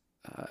as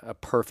a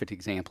perfect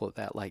example of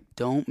that. Like,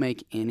 don't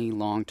make any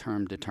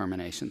long-term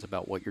determinations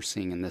about what you're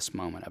seeing in this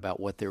moment, about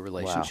what their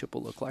relationship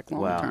will look like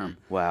long-term.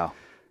 Wow.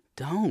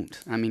 Don't.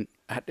 I mean,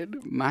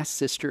 my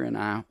sister and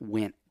I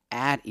went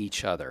at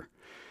each other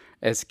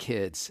as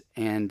kids,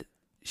 and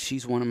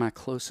she's one of my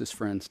closest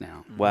friends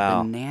now.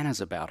 Wow. Bananas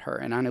about her.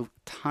 And I know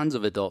tons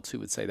of adults who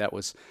would say that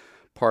was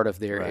part of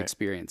their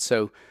experience.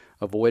 So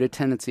avoid a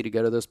tendency to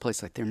go to those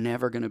places like they're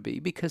never going to be,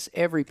 because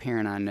every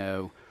parent I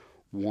know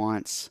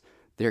wants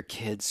their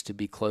kids to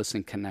be close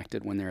and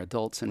connected when they're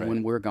adults and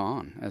when we're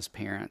gone as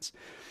parents.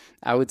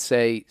 I would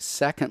say,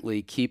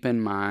 secondly, keep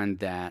in mind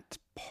that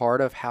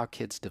part of how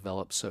kids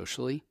develop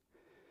socially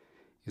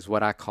is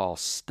what I call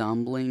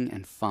stumbling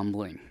and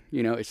fumbling.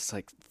 It's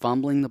like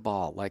fumbling the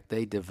ball. Like,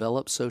 they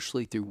develop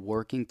socially through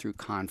working through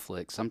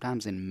conflict,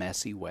 sometimes in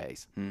messy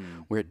ways,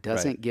 where it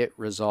doesn't get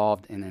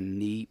resolved in a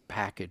neat,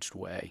 packaged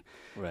way.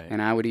 Right.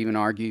 And I would even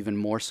argue even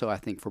more so, I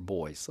think, for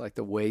boys, like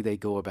the way they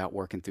go about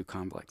working through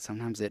conflict.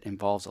 Sometimes it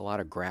involves a lot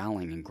of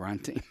growling and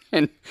grunting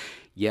and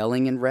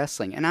yelling and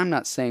wrestling. And I'm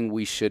not saying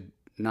we should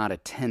not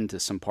attend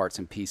to some parts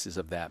and pieces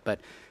of that, but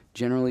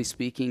generally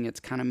speaking, it's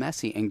kind of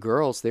messy. And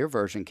girls, their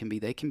version can be,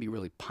 they can be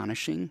really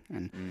punishing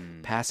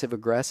and passive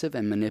aggressive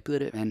and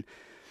manipulative. And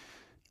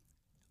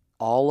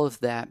all of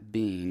that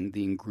being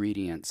the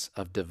ingredients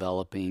of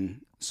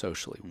developing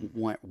socially,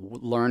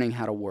 learning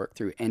how to work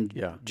through. And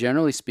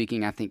generally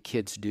speaking, I think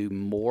kids do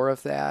more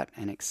of that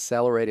and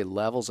accelerated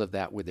levels of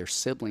that with their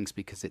siblings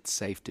because it's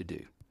safe to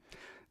do.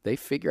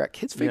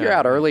 Kids figure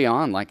out early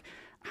on, like,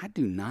 I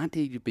do not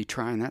need to be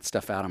trying that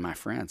stuff out on my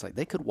friends. Like,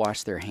 they could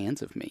wash their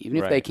hands of me.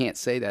 Even if they can't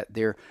say that,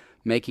 they're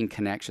making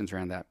connections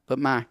around that. But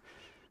my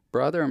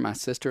brother and my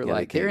sister,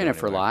 they're in it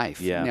for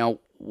life. Yeah. Now,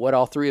 what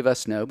all three of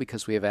us know,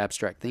 because we have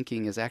abstract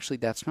thinking, is actually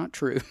that's not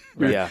true.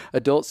 Yeah.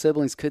 Adult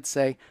siblings could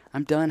say,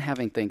 I'm done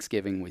having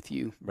Thanksgiving with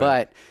you.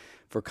 Right. But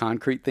for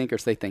concrete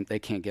thinkers, they think they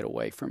can't get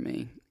away from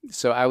me.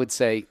 So I would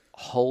say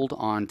hold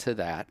on to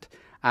that.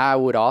 I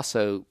would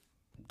also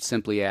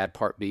simply add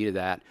part B to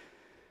that.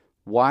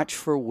 Watch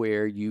for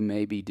where you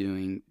may be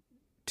doing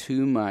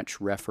too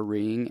much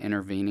refereeing,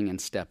 intervening, and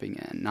stepping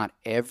in. Not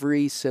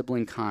every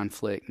sibling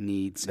conflict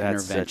needs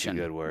intervention. That's such a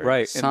good word.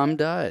 Right. Some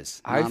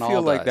does. I Not feel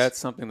all like does. that's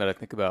something that I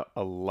think about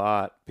a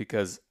lot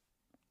because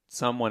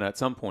someone at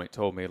some point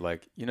told me,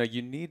 like,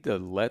 you need to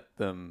let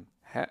them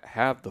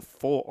have the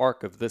full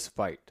arc of this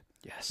fight.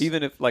 Yes.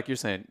 Even if, like you're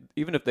saying,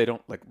 even if they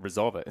don't like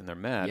resolve it and they're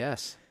mad.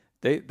 Yes.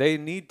 They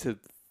need to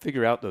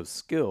figure out those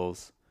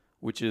skills,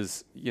 which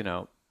is,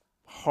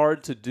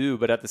 hard to do.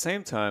 But at the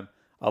same time,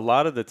 a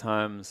lot of the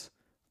times,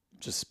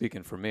 just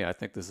speaking for me, I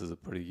think this is a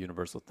pretty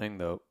universal thing,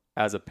 though.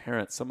 As a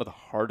parent, some of the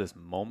hardest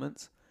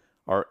moments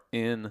are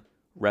in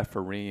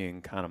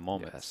refereeing kind of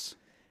moments. Yes.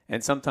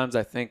 And sometimes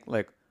I think,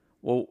 like,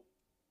 well,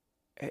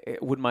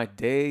 would my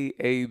day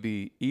A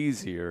be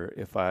easier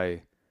if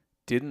I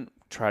didn't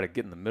try to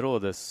get in the middle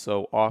of this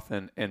so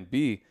often? And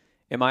B,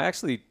 am I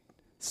actually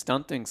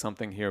stunting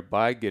something here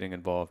by getting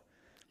involved?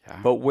 Yeah.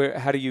 But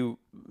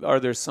are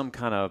there some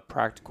kind of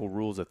practical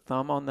rules of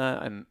thumb on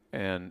that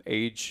and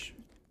age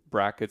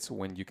brackets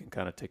when you can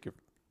kind of take your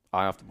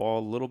eye off the ball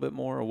a little bit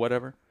more or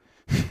whatever?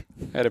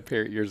 I had a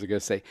parent years ago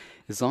say,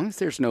 as long as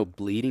there's no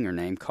bleeding or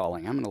name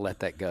calling, I'm going to let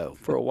that go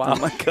for a while. Oh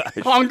my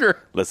gosh. Longer.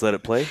 Let's let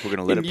it play. We're going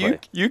to let it play.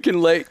 You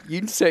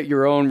can set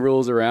your own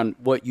rules around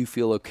what you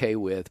feel okay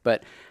with.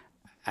 But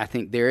I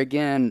think there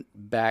again,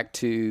 back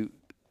to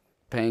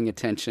paying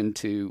attention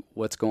to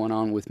what's going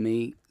on with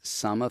me,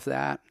 some of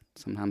that,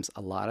 sometimes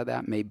a lot of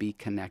that may be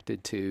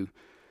connected to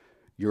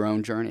your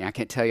own journey. I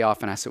can't tell you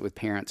often I sit with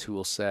parents who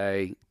will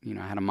say,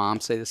 I had a mom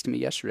say this to me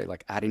yesterday,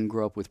 like, I didn't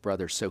grow up with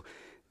brothers. So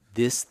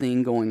this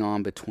thing going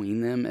on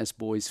between them as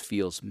boys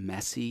feels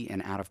messy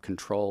and out of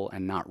control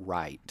and not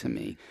right to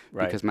me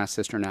because my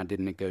sister and I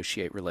didn't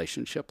negotiate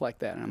relationship like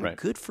that. And I'm like,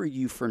 good for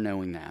you for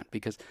knowing that,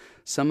 because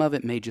some of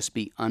it may just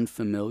be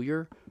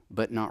unfamiliar,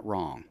 but not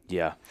wrong.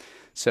 Yeah.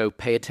 So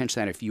pay attention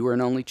to that. If you were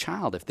an only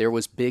child, if there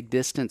was big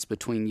distance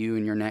between you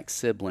and your next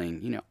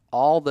sibling,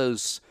 all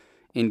those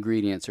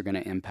ingredients are going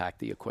to impact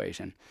the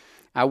equation.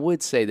 I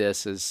would say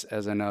this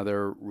as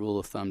another rule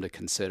of thumb to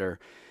consider.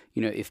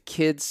 If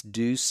kids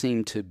do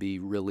seem to be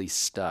really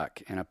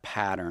stuck in a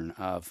pattern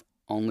of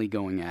only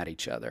going at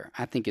each other,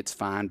 I think it's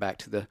fine, back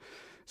to the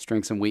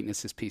strengths and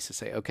weaknesses piece, to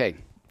say, okay,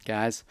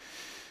 guys,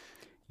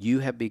 you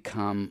have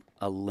become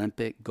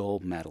Olympic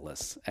gold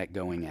medalists at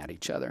going at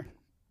each other.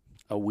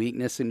 A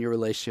weakness in your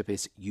relationship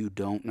is you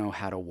don't know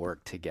how to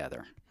work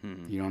together.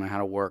 You don't know how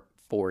to work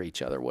for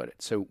each other.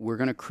 So we're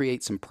going to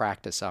create some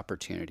practice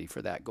opportunity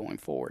for that going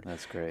forward.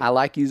 That's great. I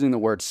like using the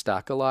word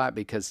stuck a lot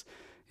because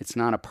it's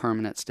not a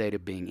permanent state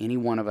of being. Any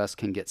one of us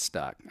can get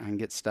stuck. I can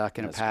get stuck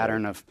in a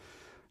pattern of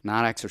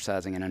not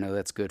exercising, and I know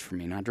that's good for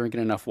me, not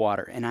drinking enough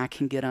water, and I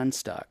can get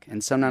unstuck.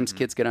 And sometimes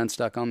kids get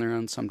unstuck on their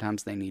own.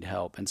 Sometimes they need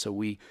help. And so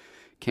we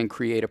can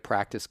create a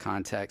practice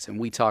context. And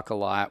we talk a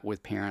lot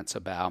with parents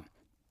about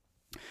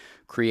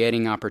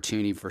creating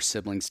opportunity for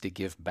siblings to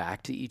give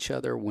back to each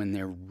other when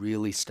they're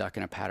really stuck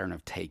in a pattern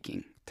of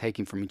taking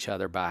from each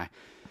other by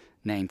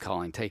name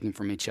calling, taking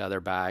from each other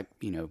by,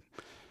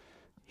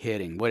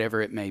 hitting, whatever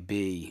it may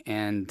be,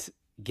 and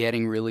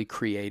getting really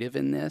creative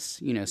in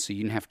this, so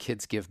you can have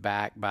kids give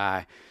back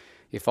by,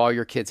 if all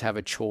your kids have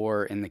a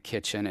chore in the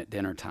kitchen at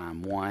dinner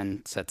time,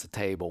 one sets a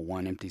table,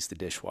 one empties the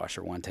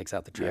dishwasher, one takes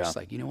out the trash. It's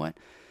like, you know what?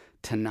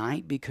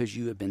 Tonight, because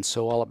you have been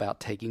so all about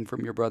taking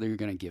from your brother, you're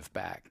going to give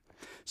back.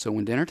 So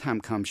when dinner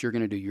time comes, you're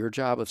going to do your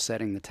job of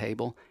setting the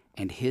table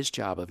and his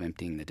job of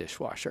emptying the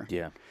dishwasher.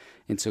 Yeah.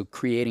 And so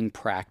creating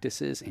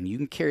practices, and you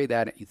can carry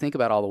that. You think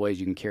about all the ways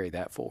you can carry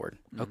that forward.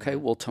 Okay,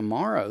 well,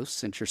 tomorrow,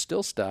 since you're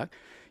still stuck,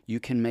 you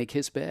can make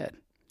his bed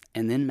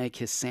and then make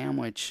his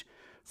sandwich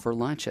for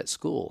lunch at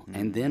school.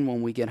 And then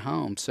when we get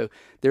home. So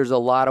there's a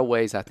lot of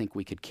ways I think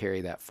we could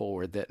carry that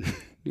forward that,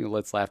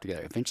 let's laugh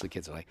together. Eventually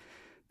kids are like,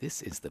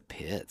 this is the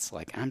pits.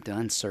 Like, I'm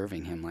done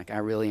serving him. Like, I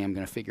really am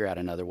going to figure out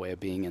another way of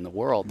being in the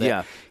world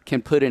that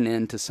can put an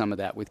end to some of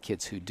that with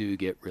kids who do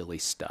get really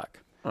stuck.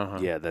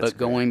 Yeah, that's But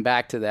going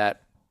back to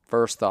that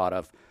first thought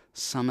of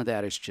some of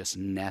that is just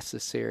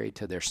necessary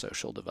to their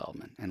social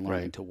development and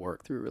learning to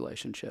work through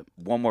relationship.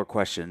 One more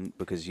question,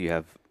 because you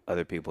have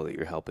other people that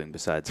you're helping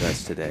besides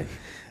us today.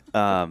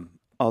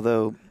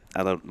 Although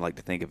I don't like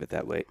to think of it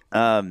that way.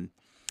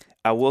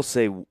 I will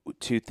say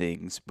two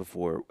things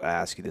before I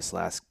ask you this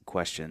last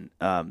question.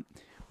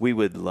 We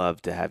would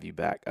love to have you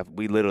back.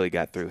 We literally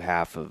got through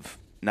half of,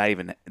 not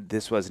even,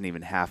 this wasn't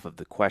even half of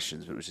the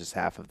questions, but it was just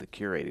half of the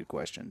curated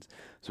questions.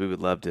 So we would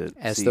love to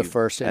As see the you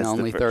first and as the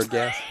only first- third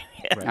guest.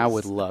 I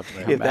would love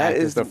to come If back that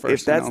as is the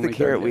first if that's and the only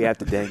carrot third we guest.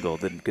 have to dangle,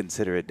 then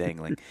consider it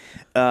dangling.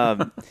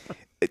 Second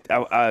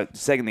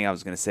thing I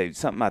was going to say,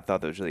 something I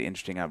thought that was really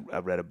interesting. I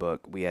read a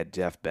book. We had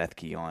Jeff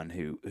Bethke on,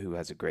 who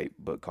has a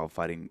great book called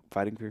Fighting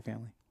for Your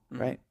Family,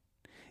 right?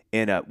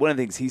 And one of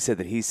the things he said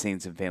that he's seen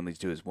some families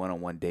do is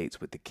one-on-one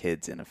dates with the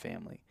kids in a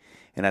family.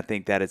 And I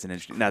think that is an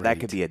interesting. Now, that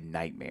could be a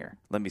nightmare.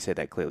 Let me say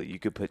that clearly. You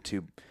could put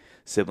two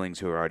siblings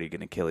who are already going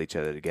to kill each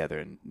other together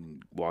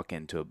and walk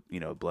into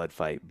a blood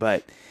fight.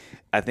 But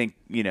I think,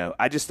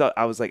 I just thought,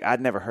 I was like, I'd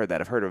never heard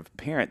that. I've heard of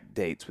parent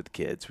dates with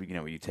kids,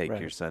 where you take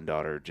your son,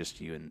 daughter, just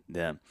you and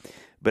them.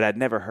 But I'd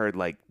never heard,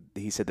 like,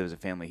 he said there was a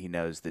family he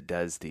knows that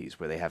does these,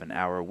 where they have an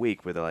hour a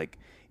week where they're like,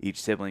 each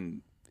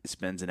sibling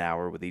spends an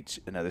hour with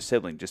another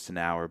sibling, just an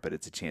hour, but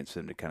it's a chance for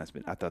them to kind of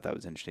spend. I thought that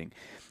was interesting.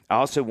 I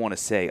also want to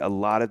say a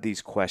lot of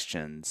these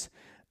questions,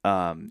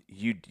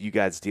 you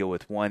guys deal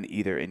with one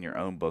either in your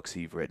own books that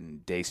you've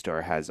written,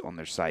 Daystar has on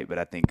their site, but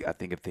I think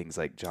of things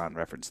like John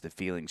referenced the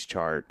feelings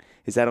chart.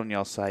 Is that on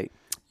y'all's site?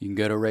 You can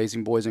go to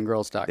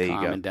raisingboysandgirls.com There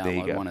you go. and There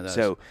you download go. one of those.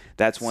 So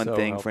that's one So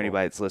thing helpful. for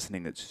anybody that's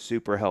listening that's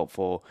super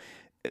helpful.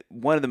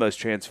 One of the most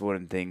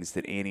transformative things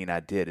that Annie and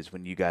I did is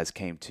when you guys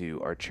came to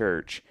our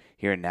church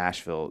here in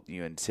Nashville,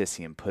 you and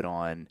Sissy, and put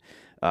on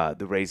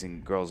the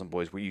Raising Girls and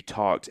Boys, where you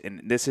talked, and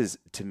this is,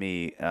 to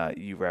me,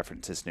 you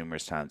referenced this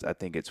numerous times. I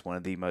think it's one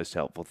of the most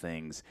helpful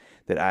things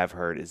that I've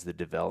heard is the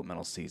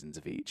developmental seasons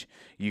of each.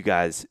 You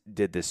guys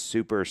did this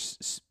super,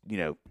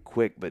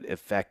 quick but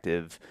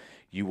effective.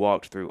 You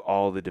walked through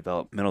all the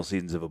developmental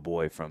seasons of a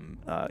boy from,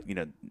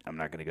 I'm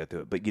not going to go through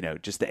it, but,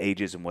 just the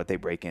ages and what they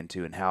break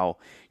into, and how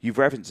you've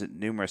referenced it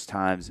numerous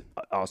times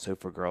also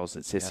for girls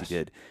that Sissy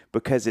did,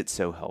 because it's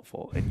so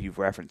helpful. And you've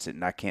referenced it,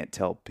 and I can't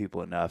tell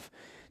people enough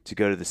to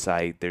go to the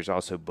site. There's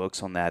also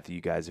books on that you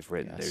guys have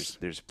written. Yes.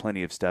 There's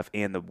plenty of stuff,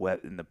 and the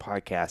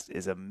podcast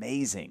is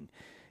amazing.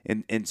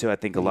 And so I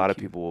think a lot of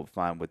people will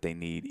find what they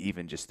need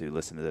even just through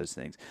listening to those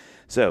things.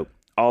 So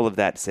all of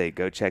that to say,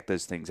 go check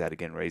those things out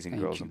again.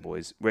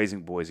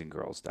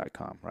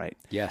 raisingboysandgirls.com, right?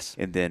 Yes.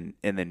 And then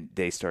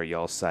Daystar,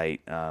 y'all's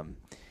site.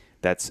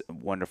 That's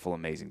wonderful,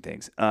 amazing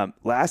things.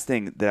 Last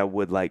thing that I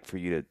would like for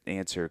you to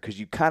answer,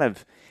 because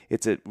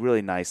it's a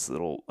really nice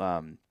little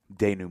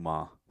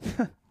denouement.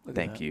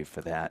 Thank you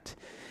for that.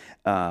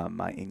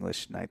 My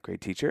English ninth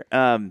grade teacher.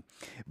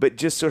 But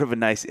just sort of a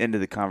nice end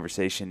of the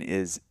conversation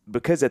is,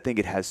 because I think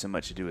it has so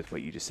much to do with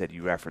what you just said.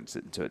 You referenced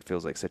it, and so it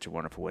feels like such a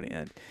wonderful way to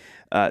end.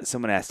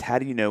 Someone asked, how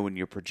do you know when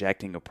you're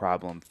projecting a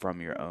problem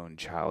from your own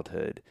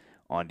childhood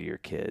onto your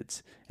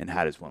kids, and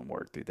how does one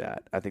work through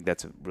that? I think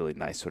that's a really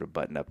nice sort of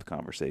button up the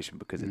conversation,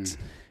 because it's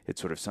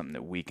sort of something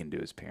that we can do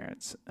as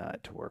parents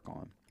to work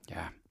on.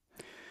 Yeah.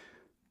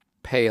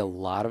 Pay a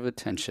lot of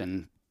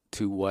attention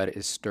to what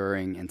is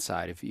stirring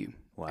inside of you.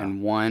 Wow.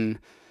 And one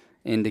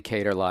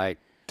indicator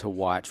to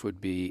watch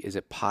would be, is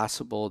it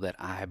possible that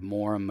I have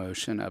more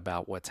emotion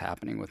about what's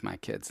happening with my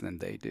kids than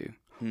they do?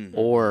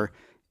 Or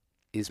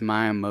is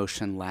my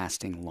emotion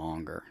lasting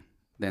longer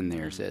than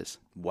theirs is?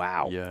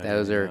 Wow.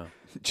 Those are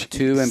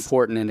two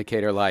important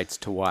indicator lights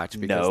to watch,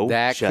 because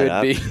that shut could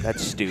up. be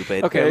That's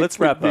stupid. Okay, let's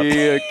wrap up.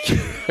 be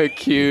a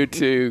cue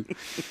to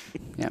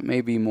it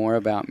may be more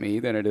about me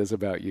than it is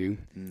about you.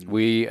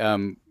 We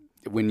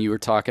when you were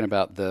talking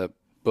about the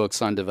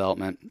books on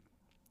development,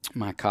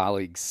 my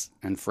colleagues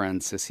and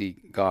friends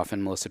Sissy Goff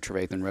and Melissa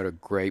Trevathan wrote a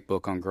great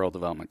book on girl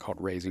development called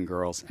Raising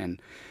Girls,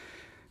 and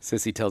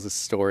Sissy tells a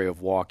story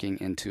of walking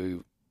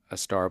into a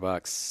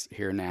Starbucks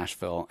here in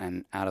Nashville,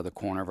 and out of the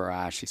corner of her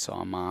eye, she saw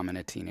a mom and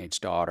a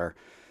teenage daughter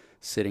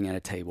sitting at a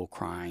table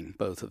crying,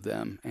 both of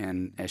them.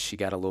 And as she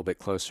got a little bit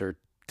closer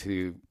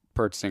to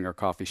purchasing her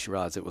coffee, she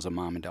realized it was a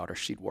mom and daughter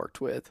she'd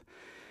worked with.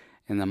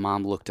 And the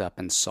mom looked up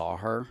and saw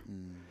her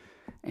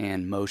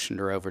and motioned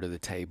her over to the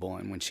table.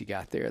 And when she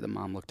got there, the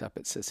mom looked up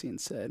at Sissy and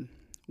said,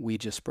 "We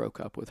just broke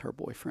up with her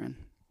boyfriend."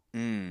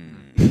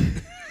 And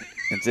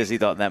Sissy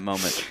thought in that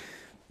moment,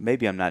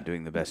 maybe I'm not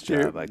doing the best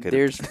job I could.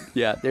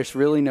 There's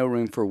really no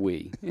room for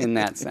 "we" in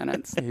that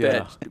sentence.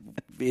 That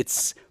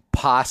it's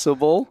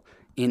possible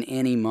in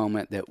any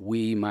moment that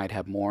we might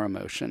have more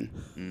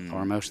emotion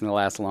or emotion that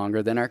lasts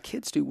longer than our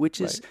kids do, which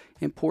is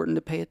important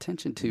to pay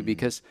attention to,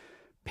 because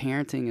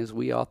parenting, as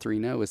we all three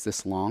know, is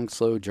this long,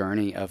 slow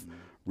journey of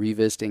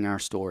revisiting our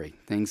story,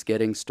 things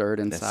getting stirred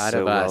inside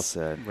of us. Well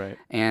said. Right.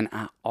 And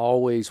I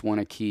always want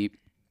to keep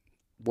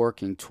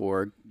working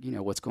toward,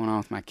 what's going on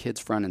with my kids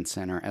front and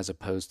center, as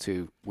opposed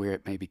to where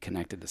it may be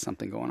connected to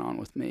something going on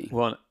with me.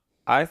 Well,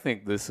 I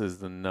think this is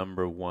the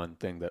number one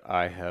thing that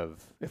I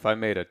have. If I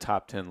made a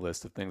top 10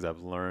 list of things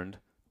I've learned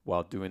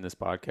while doing this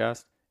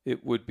podcast,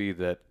 it would be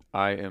that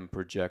I am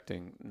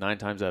projecting 9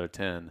 times out of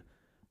 10,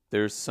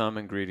 there's some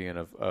ingredient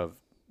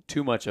of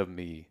too much of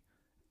me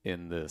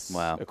in this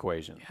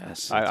equation.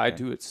 Yes, I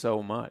do it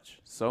so much.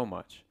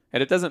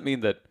 And it doesn't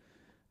mean that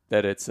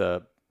it's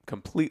a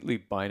completely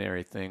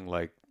binary thing,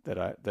 like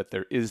that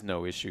there is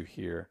no issue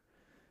here.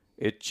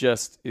 It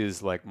just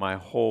is like my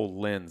whole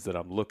lens that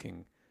I'm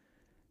looking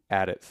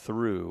at it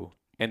through,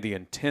 and the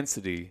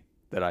intensity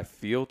that I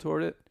feel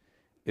toward it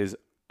is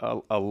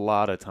a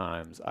lot of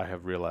times I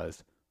have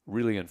realized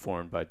really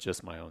informed by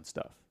just my own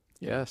stuff.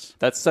 Yes.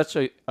 That's such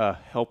a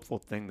helpful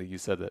thing that you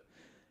said, that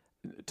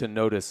to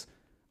notice,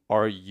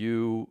 are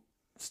you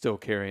still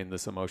carrying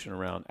this emotion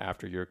around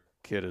after your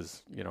kid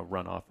is,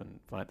 run off and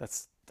find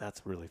that's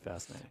really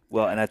fascinating.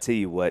 Well, and I tell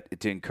you what,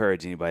 to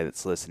encourage anybody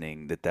that's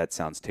listening, that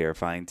sounds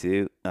terrifying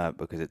too,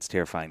 because it's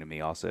terrifying to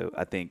me also.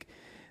 I think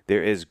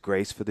there is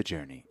grace for the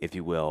journey, if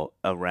you will,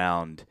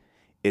 around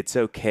it's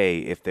okay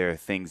if there are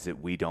things that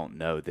we don't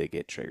know that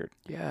get triggered.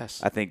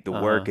 Yes. I think the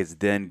work is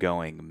then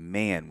going,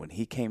 man, when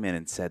he came in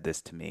and said this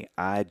to me,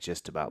 I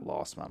just about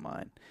lost my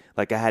mind.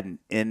 Like I had an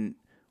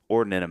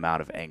inordinate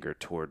amount of anger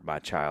toward my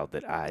child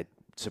that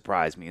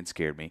surprised me and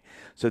scared me.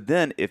 So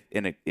then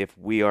if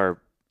we are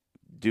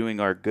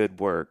doing our good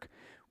work,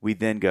 we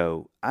then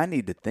go, I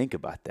need to think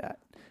about that.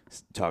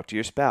 Talk to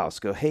your spouse.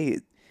 Go,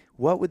 hey,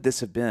 what would this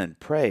have been?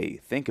 Pray,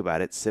 think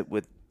about it, sit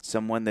with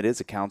someone that is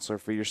a counselor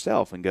for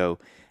yourself and go,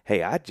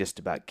 hey, I just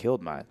about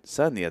killed my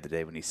son the other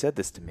day when he said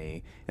this to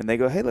me. And they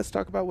go, hey, let's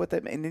talk about what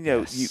that means. And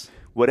Yes.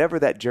 whatever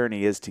that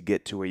journey is to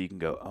get to where you can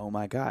go, oh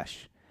my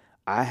gosh,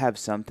 I have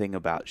something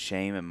about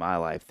shame in my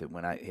life that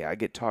when I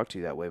get talked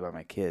to that way by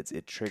my kids,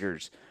 it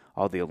triggers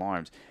all the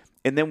alarms.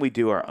 And then we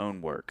do our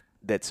own work.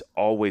 That's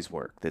always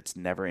work. That's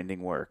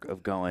never-ending work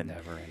of going.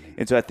 Never-ending.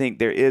 And so I think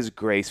there is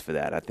grace for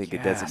that. I think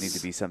it doesn't need Yes.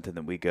 to be something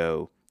that we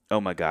go,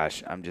 oh my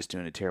gosh, I'm just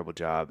doing a terrible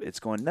job.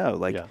 It's going, no,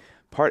 like Yeah.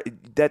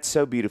 that's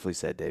so beautifully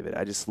said, David.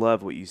 I just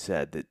love what you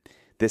said, that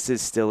this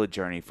is still a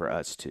journey for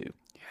us too.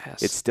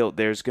 Yes. It's still,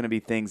 there's going to be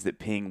things that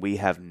ping we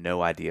have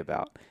no idea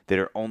about that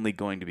are only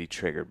going to be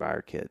triggered by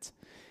our kids.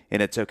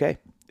 And it's okay.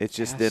 It's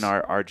just then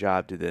our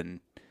job to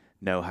then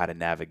know how to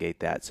navigate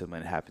that. So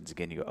when it happens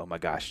again, you go, oh my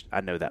gosh, I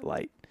know that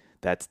light.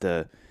 That's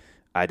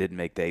I didn't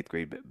make the 8th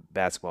grade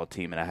basketball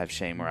team, and I have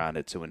shame around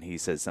it. So when he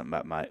says something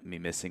about me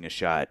missing a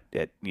shot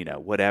at,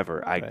 whatever,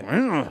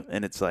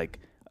 and it's like,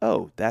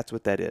 oh, that's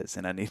what that is.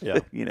 And I need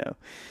to,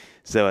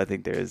 so I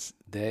think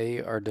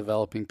They are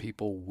developing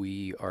people.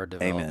 We are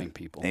developing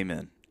people.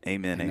 Amen.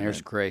 And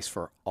there's grace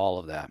for all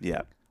of that.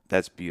 Yeah.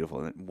 That's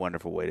beautiful and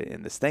wonderful way to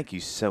end this. Thank you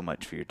so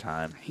much for your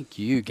time. Thank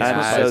you, guys.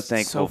 I'm so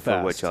thankful so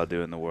for what fast. y'all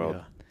do in the world.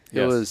 Yeah.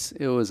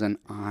 It was an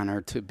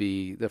honor to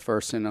be the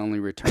first and only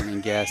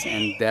returning guest,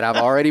 and that I've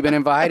already been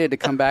invited to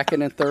come back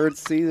in a 3rd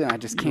season. I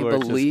just can't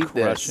believe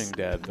crushing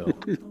this.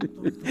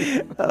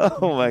 Dadville.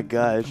 Oh my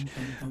gosh.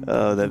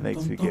 Oh, that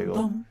makes me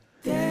giggle.